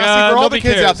I'm like, now, see, for all the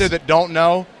kids cares. out there that don't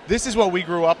know, this is what we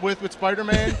grew up with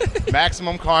Spider-Man,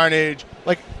 Maximum Carnage,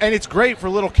 and it's great for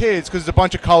little kids because it's a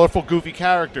bunch of colorful, goofy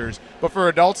characters. But for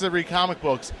adults that read comic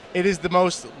books, it is the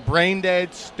most brain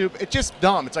dead, stupid. It's just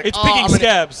dumb. It's like picking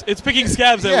scabs. It's picking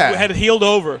scabs that had healed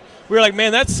over. We were like,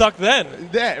 man, that sucked then.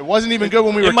 Yeah, it wasn't even good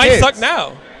when we were kids. It might suck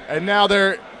now. And now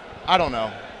I don't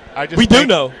know. We do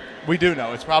know. We do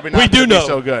know. It's probably not going to be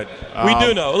so good. We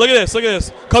do know. Look at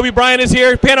this. Kobe Bryant is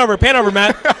here. Pan over,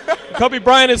 Matt. Kobe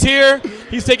Bryant is here.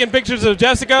 He's taking pictures of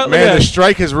Jessica. Man, the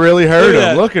strike has really hurt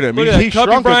him. Look at him. He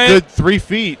shrunk a good 3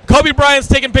 feet. Kobe Bryant's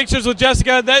taking pictures with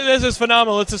Jessica. This is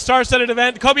phenomenal. It's a star-studded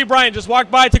event. Kobe Bryant just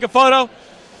walked by, took a photo.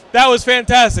 That was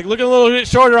fantastic. Looking a little bit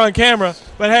shorter on camera,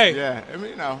 but hey. Yeah, I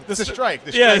mean, this is a strike.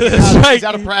 The strike. He's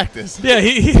out of practice. Yeah,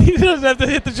 he doesn't have to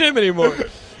hit the gym anymore.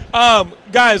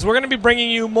 Guys, we're going to be bringing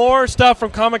you more stuff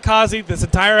from Comikaze this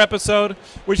entire episode,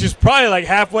 which is probably like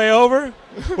halfway over.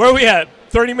 Where are we at?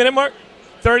 30-minute mark?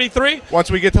 33? Once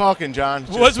we get talking, John.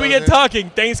 Once we get talking,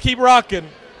 things keep rocking.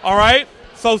 All right?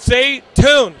 So stay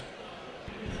tuned.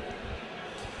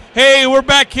 Hey, we're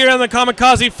back here on the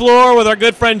Comikaze floor with our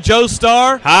good friend Joe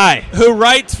Starr. Hi. Who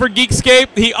writes for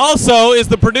Geekscape. He also is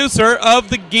the producer of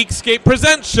the Geekscape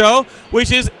Presents show,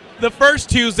 which is the first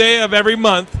Tuesday of every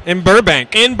month. In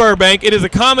Burbank. It is a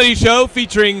comedy show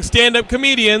featuring stand-up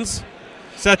comedians.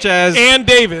 Such as... And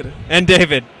David.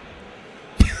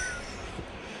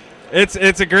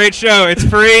 It's a great show. It's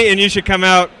free, and you should come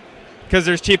out because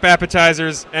there's cheap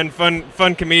appetizers and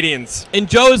fun comedians. And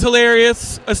Joe is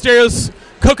hilarious. Asterios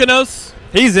Kokonos.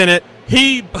 He's in it.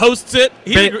 He hosts it.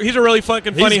 He's a really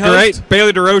fucking funny host. He's great.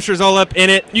 Bailey DeRocher's all up in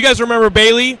it. You guys remember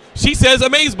Bailey? She says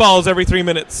amazeballs every 3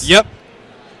 minutes. Yep.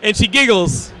 And she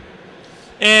giggles.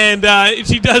 And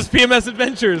she does PMS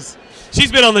Adventures.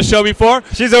 She's been on the show before.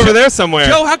 She's over there somewhere.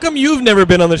 Joe, how come you've never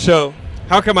been on the show?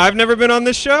 How come I've never been on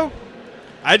this show?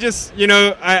 I just,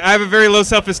 I have a very low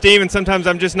self-esteem, and sometimes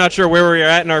I'm just not sure where we're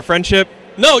at in our friendship.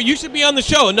 No, you should be on the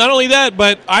show. Not only that,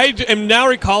 but I am now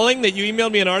recalling that you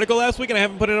emailed me an article last week, and I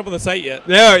haven't put it up on the site yet.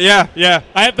 Yeah.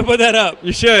 I have to put that up.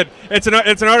 You should. It's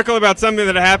an article about something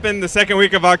that happened the second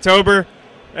week of October,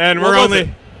 and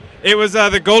It was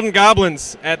the Golden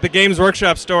Goblins at the Games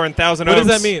Workshop store in Thousand Oaks. What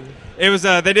does that mean? It was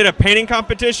they did a painting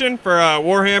competition for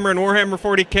Warhammer and Warhammer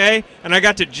 40K, and I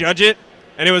got to judge it,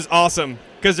 and it was awesome.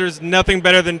 Because there's nothing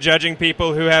better than judging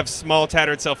people who have small,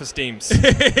 tattered self-esteems.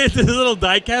 It's the little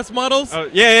die-cast models?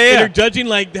 Oh, yeah. You're judging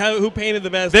who painted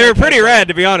the best. They were pretty rad,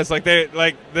 to be honest.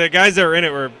 The guys that were in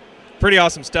it were pretty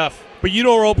awesome stuff. But you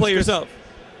don't role play yourself.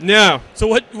 No. So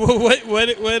what?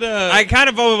 I kind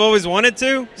of always wanted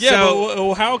to. Yeah.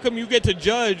 But how come you get to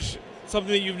judge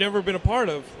something that you've never been a part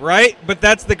of? Right. But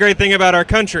that's the great thing about our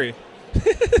country,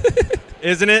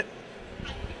 isn't it?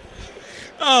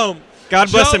 God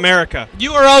bless America.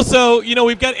 You are also,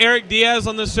 we've got Eric Diaz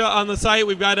on the show on the site.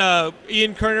 We've got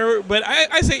Ian Kerner, but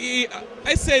I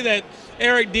say that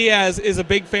Eric Diaz is a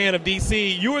big fan of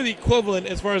DC. You are the equivalent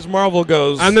as far as Marvel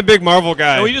goes. I'm the big Marvel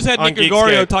guy. And we just had Nick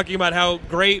Gregorio talking about how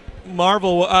great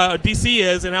Marvel, DC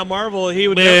is, and how Marvel he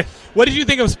would. Yeah. What did you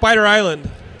think of Spider Island?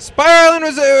 Spider Island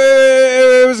was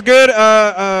it was good.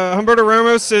 Humberto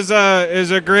Ramos is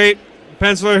a great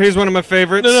penciler. He's one of my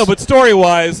favorites. No, but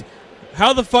story-wise,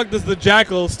 how the fuck does the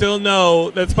Jackal still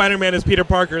know that Spider-Man is Peter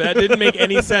Parker? That didn't make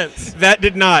any sense. That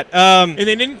did not. And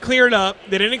they didn't clear it up.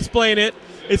 They didn't explain it.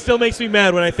 It still makes me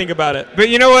mad when I think about it. But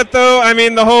you know what, though? I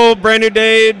mean, the whole brand new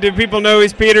day, do people know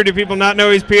he's Peter? Do people not know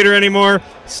he's Peter anymore?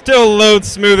 Still loads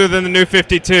smoother than the New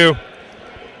 52.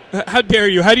 How dare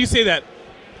you? How do you say that?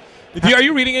 Are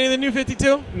you reading any of the New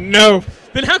 52? No.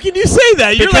 Then how can you say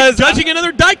that? You're Because like judging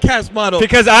another diecast model.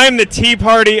 Because I'm the Tea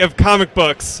Party of comic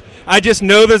books. I just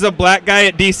know there's a black guy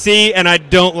at DC, and I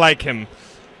don't like him.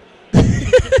 Do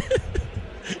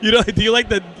you like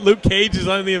that Luke Cage is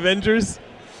on the Avengers?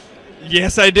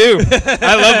 Yes, I do.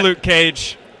 I love Luke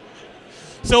Cage.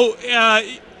 So,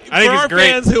 think for he's our great.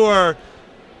 fans who are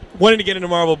wanting to get into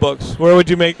Marvel books, where would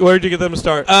you get them to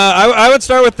start? I would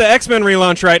start with the X-Men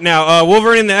relaunch right now.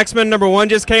 Wolverine and the X-Men #1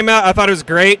 just came out. I thought it was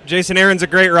great. Jason Aaron's a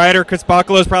great writer. Chris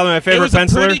Bachalo is probably my favorite penciler. It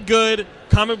was a pretty good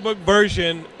comic book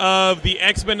version of the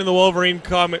X-Men and the Wolverine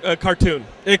cartoon.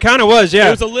 It kind of was, yeah.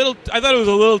 I thought it was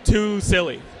a little too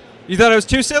silly. You thought it was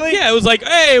too silly? Yeah, it was like,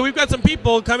 hey, we've got some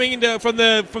people coming from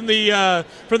the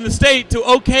state to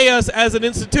okay us as an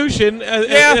institution,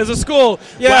 as a school.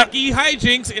 Yeah. Wacky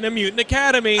hijinks in a mutant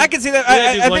academy. I can see that.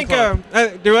 Yeah, I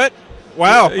think. Do it.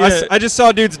 Wow. Yeah. I just saw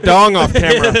a dude's dong off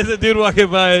camera. There's a dude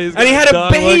walking by. And he had a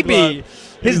baby.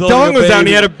 His dong was out and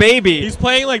he had a baby. He's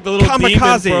playing like the little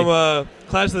Comikaze. demon from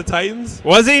Clash of the Titans.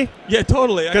 Was he? Yeah,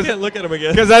 totally. I can't look at him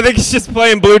again. Because I think he's just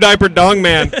playing Blue Diaper Dong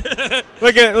Man.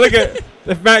 Look at.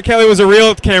 If Matt Kelly was a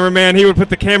real cameraman, he would put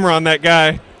the camera on that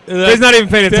guy. He's not even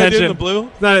paying attention. That dude in the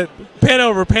blue? Pan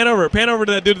over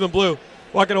to that dude in the blue,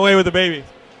 walking away with the baby.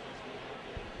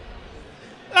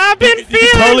 I've been you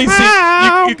could totally see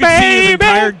his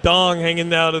entire dong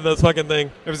hanging out in this fucking thing.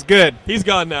 It was good. He's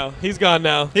gone now. He's gone.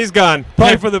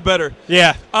 Probably for the better.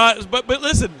 Yeah. But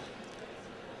listen,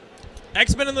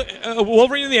 X-Men and the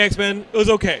Wolverine and the X-Men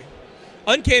was okay.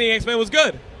 Uncanny X-Men was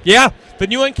good. Yeah. The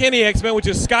new Uncanny X-Men, which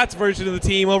is Scott's version of the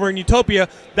team over in Utopia,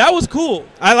 that was cool.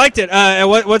 I liked it.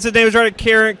 What's his name? Is right?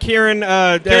 Kieran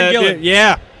Gillen.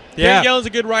 Yeah. Kieran Gillen's a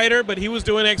good writer, but he was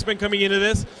doing X-Men coming into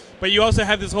this. But you also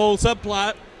have this whole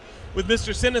subplot with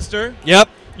Mr. Sinister. Yep.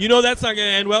 You know that's not going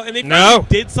to end well. And they finally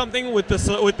did something with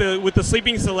the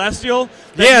Sleeping Celestial.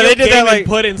 Yeah, they did that like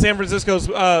put in San Francisco's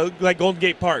like Golden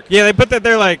Gate Park. Yeah, they put that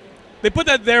there like. They put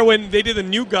that there when they did the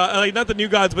New God, like not the New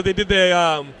Gods, but they did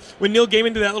the when Neil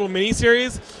Gaiman did that little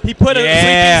miniseries. He put a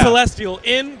Sleeping Celestial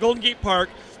in Golden Gate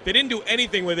Park. They didn't do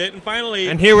anything with it, and finally,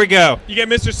 and here we go. You get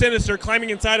Mr. Sinister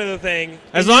climbing inside of the thing.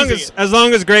 As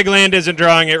long as Greg Land isn't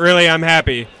drawing it, really, I'm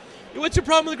happy. What's your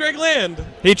problem with Greg Land?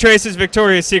 He traces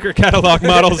Victoria's Secret catalog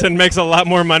models and makes a lot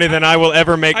more money than I will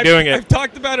ever make doing it. I've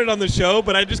talked about it on the show,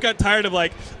 but I just got tired of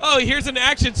like, oh, here's an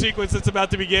action sequence that's about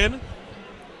to begin.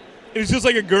 It was just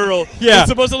like a girl. Yeah. It's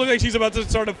supposed to look like she's about to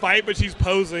start a fight, but she's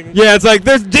posing. Yeah, it's like,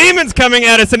 there's demons coming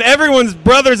at us, and everyone's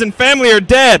brothers and family are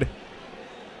dead.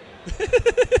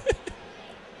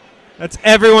 That's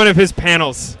every one of his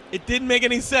panels. It didn't make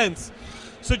any sense.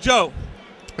 So, Joe.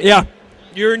 Yeah.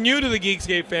 You're new to the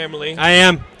Geekscape family. I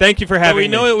am. Thank you for having me. We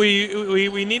know that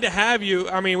we need to have you.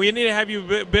 I mean, we need to have you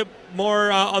a bit more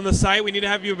on the site. We need to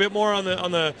have you a bit more on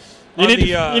the You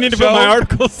need to put my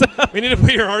articles up. We need to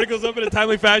put your articles up in a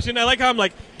timely fashion. I like how I'm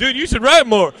like, dude, you should write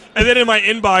more. And then in my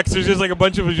inbox, there's just like a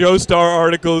bunch of Joe Starr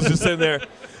articles just sitting there.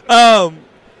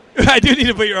 I do need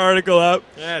to put your article up.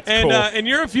 That's cool. And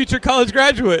you're a future college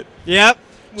graduate. Yep.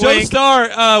 Joe Wink. Starr,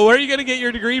 where are you going to get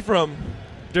your degree from?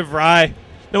 DeVry.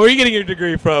 No, where are you getting your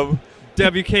degree from?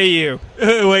 WKU.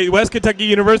 Wait, West Kentucky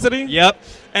University? Yep.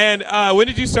 And when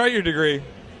did you start your degree?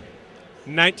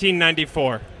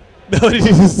 1994. No, did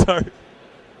you start?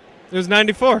 It was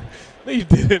 94. No, you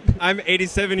didn't. I'm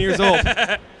 87 years old.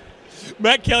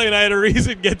 Matt Kelly and I had a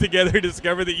recent get-together to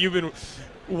discover that you've been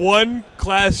one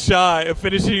class shy of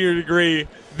finishing your degree.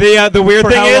 The weird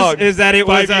For thing how long? is that it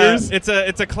 5 was years?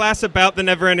 it's a class about the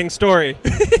never-ending story,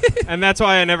 and that's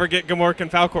why I never get Gamork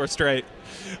and Falcor straight.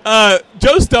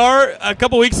 Joe Starr, a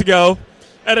couple weeks ago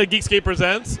at a Geekscape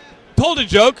Presents, told a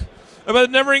joke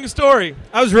about the Neverending Story.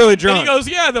 I was really drunk. And he goes,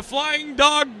 yeah, the flying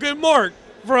dog Gamork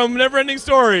from Neverending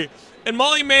Story. And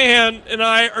Molly Mahan and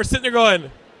I are sitting there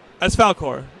going, that's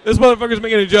Falcor. This motherfucker's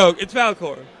making a joke. It's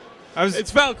Falcor.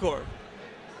 It's Falcor.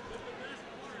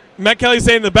 Matt Kelly's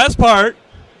saying the best part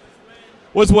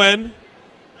was when...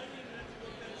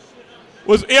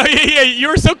 Yeah, you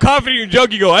were so confident in your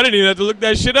joke, you go, I didn't even have to look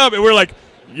that shit up. And we're like,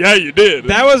 Yeah, you did.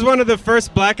 That was one of the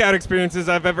first blackout experiences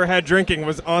I've ever had drinking,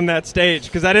 was on that stage,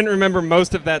 because I didn't remember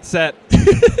most of that set.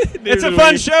 It's a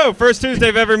fun show. First Tuesday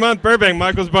of every month, Burbank,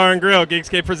 Michael's Bar and Grill,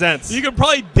 Geekscape presents. You could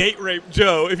probably date rape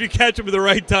Joe if you catch him at the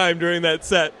right time during that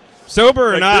set.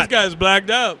 Sober or not. This guy's blacked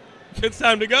out. It's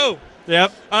time to go.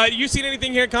 Yep. You seen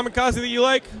anything here at Comikaze that you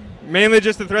like? Mainly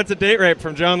just the threats of date rape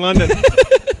from John London.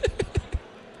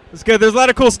 It's good. There's a lot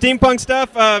of cool steampunk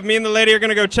stuff. Me and the lady are going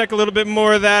to go check a little bit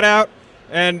more of that out.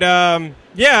 And,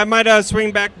 yeah, I might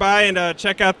swing back by and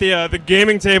check out the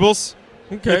gaming tables,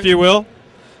 if you will.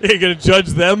 You're going to judge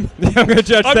them? I'm going to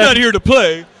judge them. I'm not here to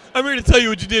play. I'm here to tell you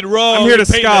what you did wrong. I'm here to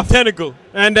scoff. Tentacle.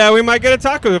 And we might get a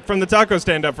taco from the taco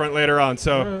stand up front later on.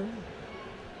 So,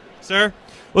 sir,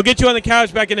 we'll get you on the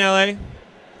couch back in L.A.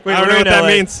 Wait, I don't know what that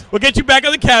means. We'll get you back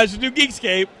on the couch to do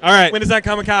Geekscape. All right. When it's at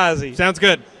Comikaze. Sounds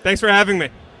good. Thanks for having me.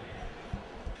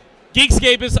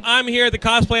 Geekscape I'm here at the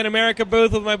Cosplay in America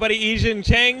booth with my buddy Ejen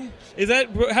Chuang. Is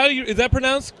that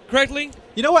pronounced correctly?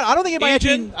 You know what? I don't think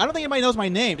anybody knows my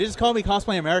name. They just call me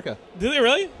Cosplay America. Do they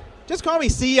really? Just call me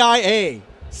CIA.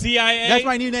 CIA. That's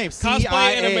my new name. Cosplay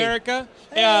CIA. in America.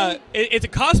 Hey. It's a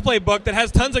cosplay book that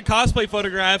has tons of cosplay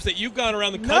photographs that you've gone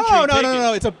around the country.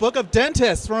 No. It's a book of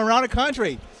dentists from around the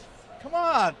country. Come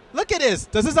on, look at this.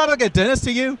 Does this sound like a dentist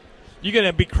to you? You're going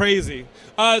to be crazy.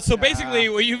 So basically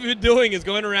what you've been doing is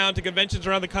going around to conventions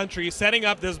around the country, setting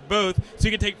up this booth so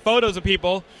you can take photos of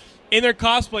people in their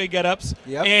cosplay getups.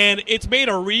 Yep. And it's made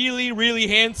a really, really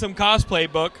handsome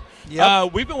cosplay book.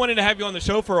 Yep. We've been wanting to have you on the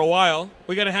show for a while.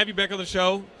 We're going to have you back on the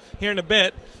show here in a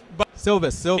bit. But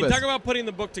Silvis. talk about putting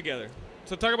the book together.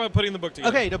 So talk about putting the book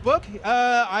together. Okay, the book,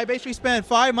 I basically spent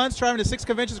 5 months traveling to 6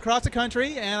 conventions across the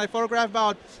country, and I photographed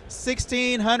about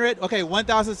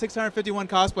 1,651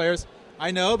 cosplayers.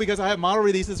 I know, because I have model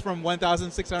releases from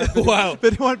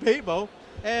 1,651 people.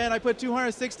 And I put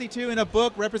 262 in a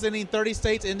book representing 30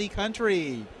 states in the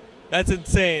country. That's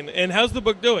insane. And how's the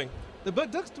book doing? The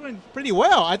book's doing pretty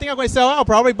well. I think I'm going to sell out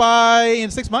probably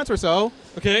in 6 months or so.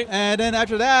 Okay. And then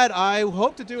after that, I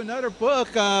hope to do another book,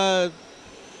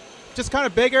 just kind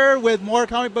of bigger, with more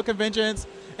comic book conventions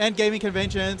and gaming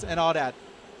conventions and all that.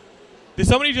 Did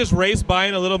somebody just race by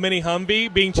in a little mini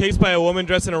Humvee being chased by a woman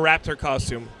dressed in a raptor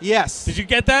costume? Yes. Did you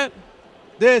get that?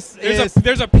 There's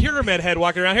a pyramid head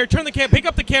walking around here. Pick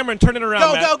up the camera and turn it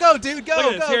around. Go, dude, go. Look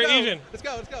at this. Here, go. Ejen. Let's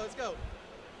go.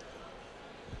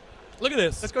 Look at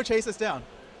this. Let's go chase this down.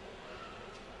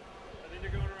 I think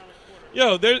they're going around the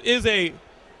corner. Yo, there is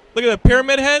look at the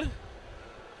pyramid head.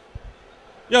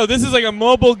 Yo, this is like a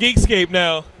mobile Geekscape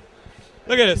now.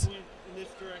 Look at this.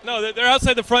 No, they're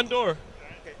outside the front door.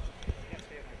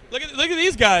 Look at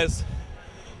these guys.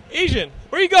 Ejen,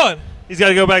 where are you going? He's got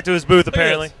to go back to his booth,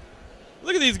 apparently.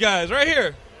 Look at these guys right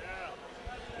here. Yeah.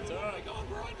 Oh my God,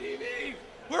 we're on TV.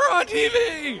 We're on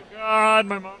TV. God,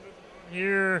 my mom isn't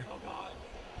here. Oh God,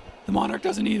 the Monarch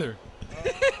doesn't either.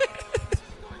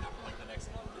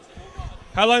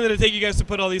 How long did it take you guys to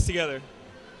put all these together?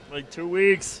 Like 2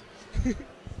 weeks.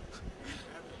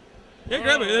 Yeah,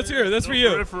 grab it. That's here. That's for you.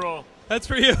 Peripheral. That's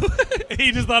for you.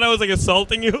 He just thought I was like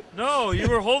assaulting you. No, you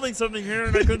were holding something here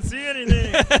and I couldn't see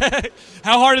anything.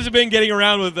 How hard has it been getting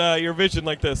around with your vision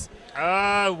like this?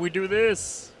 We do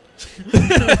this.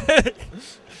 And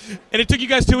it took you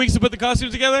guys 2 weeks to put the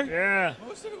costumes together? Yeah.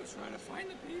 Most of it was trying to find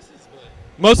the pieces.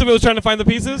 Most of it was trying to find the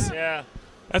pieces? Yeah.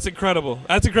 That's incredible.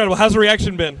 That's incredible. How's the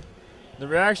reaction been? The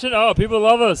reaction? Oh, people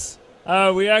love us.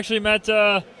 We actually met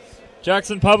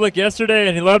Jackson Public yesterday,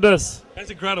 and he loved us. That's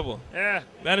incredible. Yeah.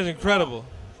 That is incredible.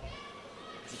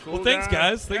 Cool well, thanks,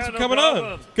 guy. guys. Thanks for no coming problem.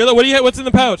 on. Good luck. What do you have? What's in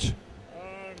the pouch?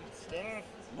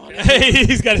 Stuff. Hey,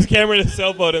 he's got his camera and his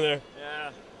cell phone in there.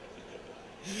 Yeah.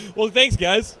 Well, thanks,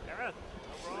 guys. Yeah, no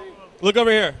problem. Look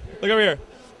over here. Look over here.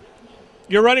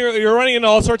 You're running into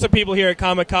all sorts of people here at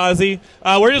Comikaze.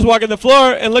 We're just walking the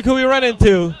floor, and look who we run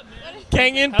into.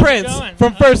 Kangen Prince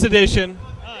from First Edition.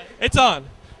 It's on.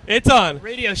 It's on.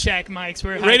 Radio Shack mics.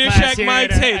 We're Radio Shack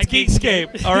mics. Hey, it's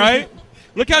Geekscape. All right.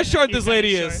 Look how short this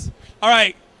lady is. All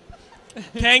right.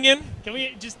 Kangen. Can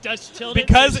we just Dutch tilt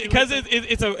because it?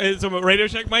 it's a Radio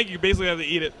Shack mic, you basically have to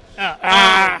eat it.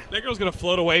 That girl's gonna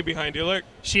float away behind you. Look.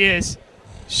 She is.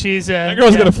 She's that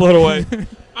girl's gonna float away.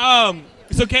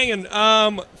 So Kangen,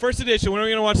 First Edition. When are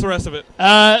we gonna watch the rest of it?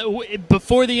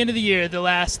 Before the end of the year, the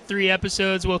last 3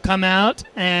 episodes will come out,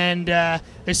 and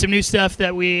there's some new stuff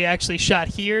that we actually shot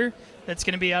here that's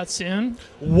gonna be out soon.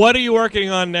 What are you working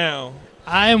on now?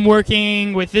 I am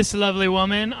working with this lovely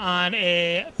woman on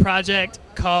a project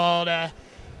called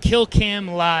Kill Cam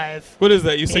Live. What is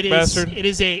that, you sick bastard? It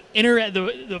is the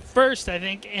first, I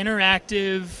think,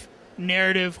 interactive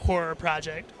narrative horror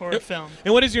project, horror film.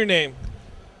 And what is your name?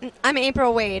 I'm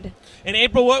April Wade. And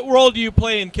April, what role do you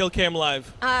play in Kill Cam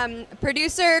Live?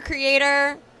 Producer,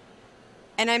 creator,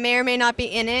 and I may or may not be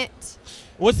in it.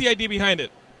 What's the idea behind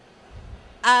it?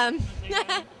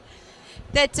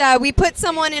 That we put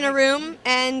someone in a room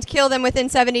and kill them within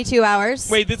 72 hours.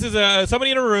 Wait, this is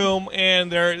somebody in a room,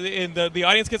 and the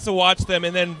audience gets to watch them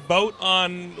and then vote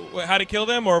on how to kill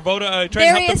them, or vote try and help them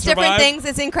Various survive? different things.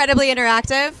 It's incredibly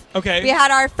interactive. Okay. We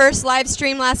had our first live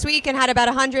stream last week and had about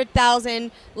 100,000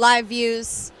 live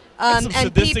views, That's some and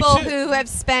sadistic people shit. who have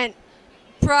spent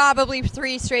probably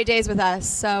 3 straight days with us.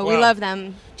 So we Wow. love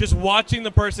them. Just watching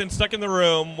the person stuck in the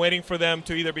room, waiting for them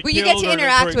to either be Well, killed you get to or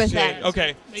interact to with exchange. them.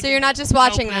 Okay. So you're not just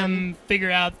watching Help them.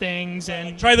 figure out things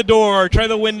and Try the door, try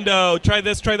the window, try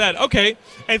this, try that. Okay.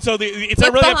 And so it's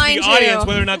Look really up to the behind you. audience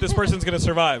whether or not this person's going to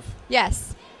survive.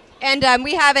 Yes. And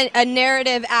we have a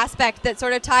narrative aspect that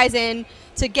sort of ties in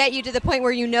to get you to the point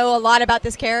where you know a lot about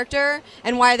this character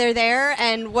and why they're there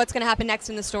and what's going to happen next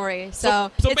in the story.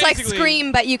 So it's like basically-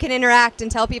 Scream, but you can interact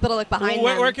and tell people to look behind them.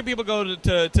 Where can people go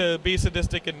to be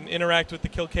sadistic and interact with the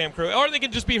Kill Cam crew? Or they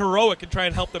can just be heroic and try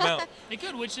and help them out. They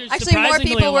could, which there's Actually, more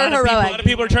surprisingly people a were lot of people- heroic. A lot of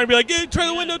people are trying to be like, yeah, try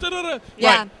the window, da-da-da.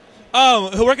 Yeah.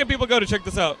 Right. Where can people go to check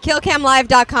this out?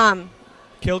 KillCamLive.com.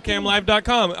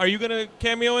 KillCamLive.com. Are you going to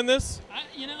cameo in this?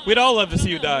 You know, We'd all love to see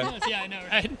you die. Yeah, I know,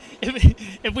 right?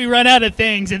 If we run out of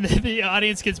things and the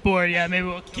audience gets bored, yeah, maybe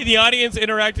we'll. Can the audience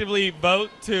interactively vote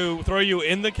to throw you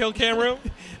in the Kill Cam room?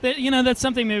 That's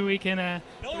something maybe we can.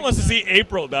 No one wants to see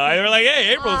April die. They're like,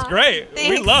 hey, April's great. We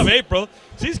thanks. love April.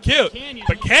 She's cute.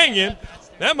 But Canyon,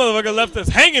 that motherfucker left us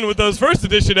hanging with those first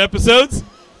edition episodes.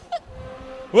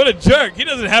 What a jerk. He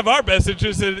doesn't have our best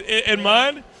interests in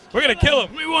mind. We're going to kill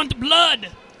him. We want the blood.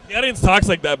 The audience talks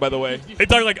like that, by the way. They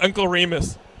talk like Uncle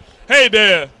Remus. Hey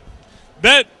there,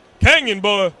 that Canyon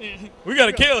boy, we got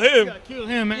to kill him. Kill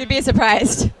him, man. You'd be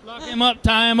surprised. Lock him up,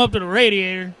 tie him up to the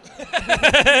radiator.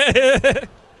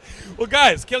 Well,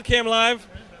 guys,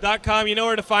 killcamlive.com, you know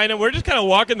where to find him. We're just kind of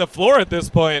walking the floor at this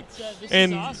point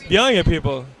and yelling at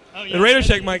people. Oh, yeah, the Radio that's-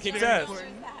 Shack mic it's kicks very ass.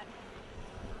 important.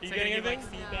 Are you getting anything?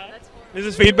 Is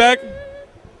this feedback?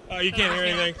 Oh, you can't hear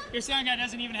anything. Your sound guy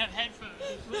doesn't even have headphones.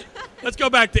 Let's go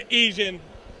back to Ejen.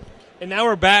 And now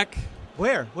we're back.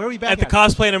 Where? Where are we back At the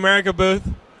Cosplay in America booth.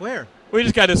 Where? We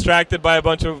just got distracted by a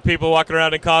bunch of people walking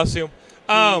around in costume.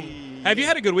 Have you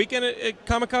had a good weekend at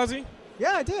Comikaze?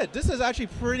 Yeah, I did. This is actually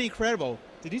pretty incredible.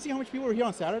 Did you see how much people were here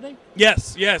on Saturday?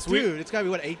 Yes. Dude, it's got to be,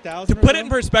 what, 8,000? To put it in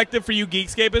perspective for you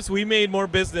Geekscapists, we made more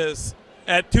business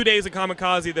at 2 days of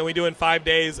Comikaze than we do in 5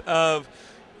 days of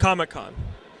Comic-Con.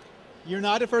 You're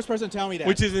not the first person to tell me that.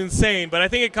 Which is insane. But I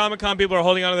think at Comic-Con, people are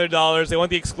holding on to their dollars. They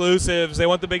want the exclusives. They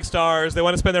want the big stars. They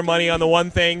want to spend their money on the one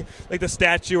thing, like the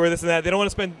statue or this and that. They don't want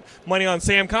to spend money on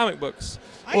Sam comic books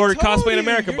or Cosplay in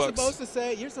America books.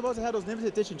 You're supposed to have those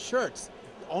limited edition shirts.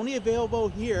 Only available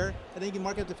here, and then you can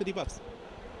mark it up to $50.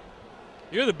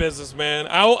 You're the businessman.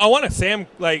 I want a Sam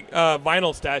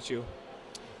vinyl statue.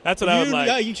 That's what I would like.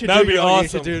 Yeah, you should. That would be awesome. You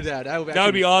should do that. That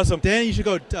would be awesome. Then you should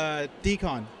go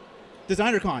DCon,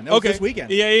 DesignerCon. That was this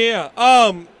weekend. Yeah.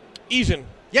 Ejen.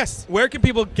 Yes. Where can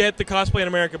people get the Cosplay in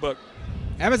America book?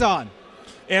 Amazon.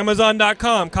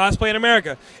 Amazon.com. Cosplay in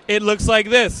America. It looks like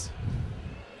this.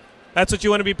 That's what you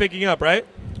want to be picking up, right?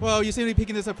 Well, you seem to be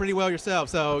picking this up pretty well yourself,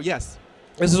 so yes.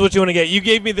 This is what you want to get. You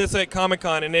gave me this at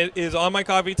Comic-Con, and it is on my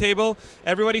coffee table.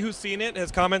 Everybody who's seen it has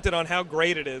commented on how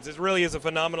great it is. It really is a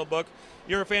phenomenal book.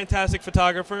 You're a fantastic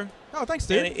photographer. Oh, thanks,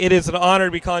 dude. And it is an honor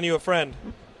to be calling you a friend.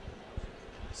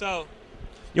 So,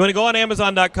 you want to go on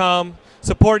Amazon.com,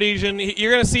 support Ejen.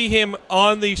 You're going to see him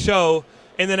on the show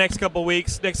in the next couple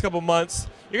weeks, next couple months.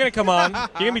 You're going to come on. You're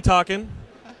going to be talking.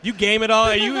 You game it all.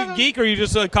 Are you a geek or are you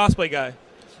just a cosplay guy?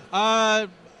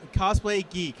 Cosplay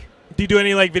geek. Do you do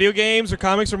any video games or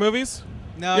comics or movies?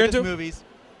 No, You're just into? movies.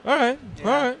 All right. Yeah.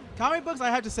 All right. Comic books, I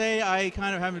have to say, I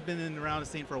kind of haven't been around the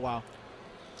scene for a while.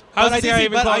 How's But,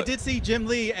 the I did see Jim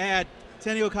Lee at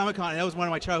San Diego Comic-Con, and that was one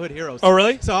of my childhood heroes. Oh,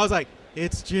 really? So I was like,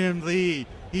 it's Jim Lee.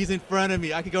 He's in front of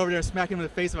me. I could go over there and smack him in the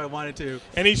face if I wanted to.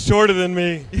 And he's shorter than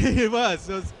me. It was.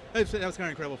 So that was kind of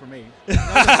incredible for me.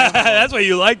 That's why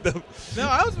you like them. No,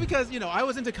 I was because, I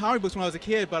was into comic books when I was a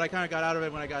kid, but I kind of got out of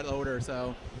it when I got older.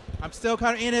 So I'm still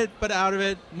kind of in it, but out of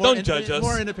it. Don't judge us.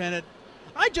 More independent.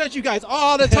 I judge you guys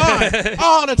all the time.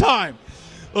 All the time.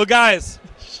 Well, guys,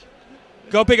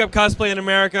 go pick up Cosplay in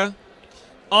America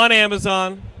on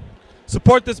Amazon.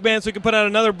 Support this band so we can put out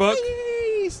another book.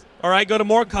 Please. All right, go to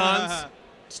more cons.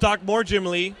 Stock more Jim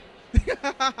Lee.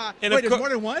 And Wait, there's more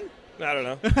than one? I don't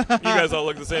know. You guys all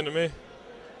look the same to me.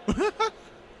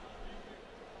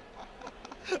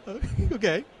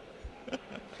 Okay.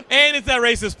 And it's that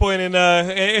racist point in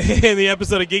the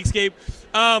episode of Geekscape.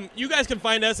 You guys can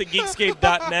find us at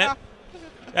Geekscape.net.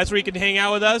 That's where you can hang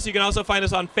out with us. You can also find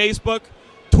us on Facebook,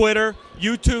 Twitter,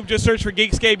 YouTube. Just search for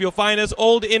Geekscape. You'll find us.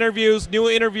 Old interviews, new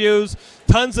interviews,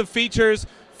 tons of features,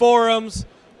 forums.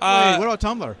 Wait, what about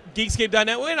Tumblr?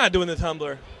 Geekscape.net. We're not doing the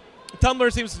Tumblr.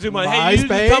 Tumblr seems to do my. MySpace? Hey, you use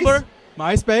the Tumblr?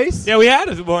 MySpace? Yeah, we had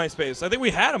a MySpace. I think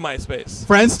we had a MySpace.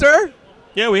 Friendster?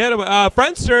 Yeah, we had a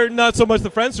Friendster. Not so much the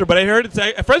Friendster, but I heard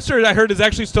Friendster. I heard is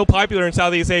actually still popular in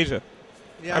Southeast Asia.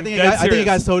 Yeah, I think it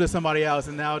got sold to somebody else,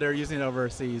 and now they're using it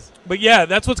overseas. But yeah,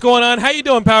 that's what's going on. How you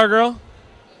doing, Power Girl?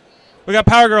 We got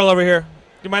Power Girl over here. Do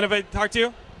you mind if I talk to you?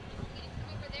 Over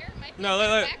there, might be No,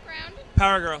 background.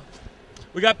 Power Girl.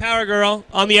 We got Power Girl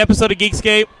on the episode of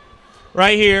Geekscape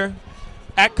right here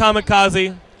at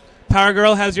Comikaze. Power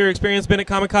Girl, has your experience been at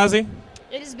Comikaze?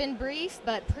 It has been brief,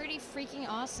 but pretty freaking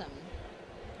awesome.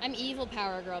 I'm evil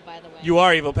Power Girl, by the way. You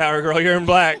are evil Power Girl. You're in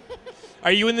black.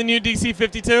 Are you in the new DC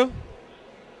 52?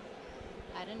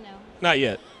 I don't know. Not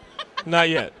yet. Not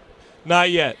yet. Not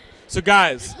yet. So,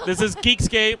 guys, this is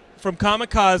Geekscape from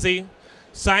Comikaze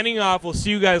signing off. We'll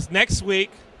see you guys next week.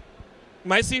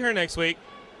 Might see her next week.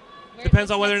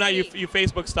 Depends on whether or not you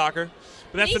Facebook stalk her.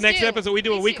 But that's the next episode. We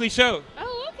do a weekly show.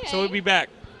 Oh, okay. So we'll be back.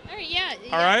 All right, yeah.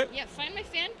 All right? Yeah, find my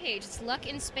fan page. It's Luck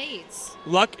in Spades.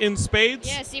 Luck in Spades?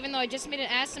 Yes, even though I just made an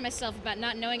ass of myself about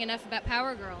not knowing enough about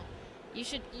Power Girl. You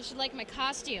should like my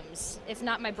costumes, if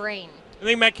not my brain. I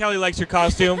think Matt Kelly likes your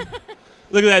costume.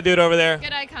 Look at that dude over there.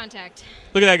 Good eye contact.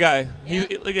 Look at that guy. Yeah.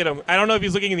 Look at him. I don't know if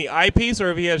he's looking in the eyepiece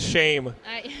or if he has shame.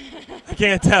 I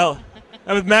can't tell.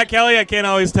 And with Matt Kelly, I can't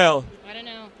always tell. I don't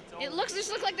know. It just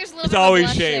looks like there's a little It's bit always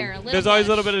of blush shame. there. There's always a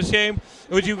little bit of shame.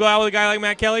 Would you go out with a guy like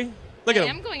Matt Kelly? Look at I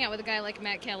him. am going out with a guy like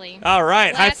Matt Kelly. All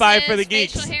right. High five for the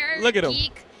Glasses, geeks. facial hair, Look at him.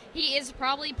 geek. He is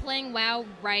probably playing WoW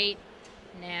right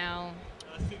now.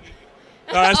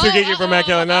 Oh, that's too geeky for Matt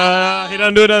Kelly. No, he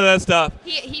doesn't do none of that stuff.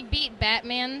 He beat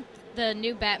Batman, the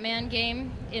new Batman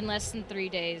game, in less than 3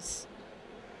 days.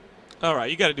 All right.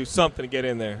 You got to do something to get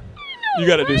in there. You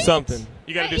got to do something.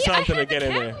 You got to do something to get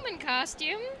in there. Catwoman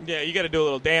costume. Yeah, you got to do a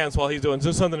little dance while he's doing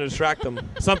something to distract him.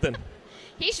 Something.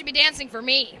 He should be dancing for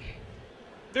me.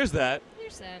 There's that.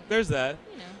 There's that. There's that.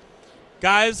 You know.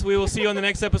 Guys, we will see you on the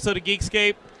next episode of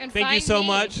Geekscape. And Thank you find so me.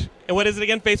 much. And what is it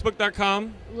again?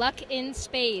 Facebook.com? Luck in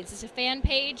Spades. It's a fan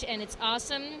page, and it's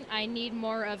awesome. I need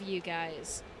more of you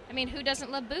guys. I mean, who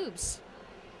doesn't love boobs?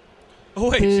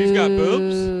 Oh, wait, she's got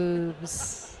boobs?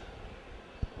 Boobs.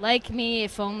 Like me,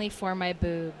 if only for my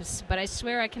boobs. But I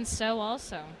swear I can sew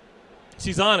also.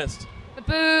 She's honest. But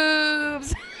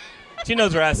boobs! She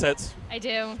knows her assets. I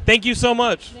do. Thank you so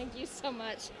much. Thank you so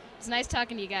much. It's nice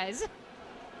talking to you guys.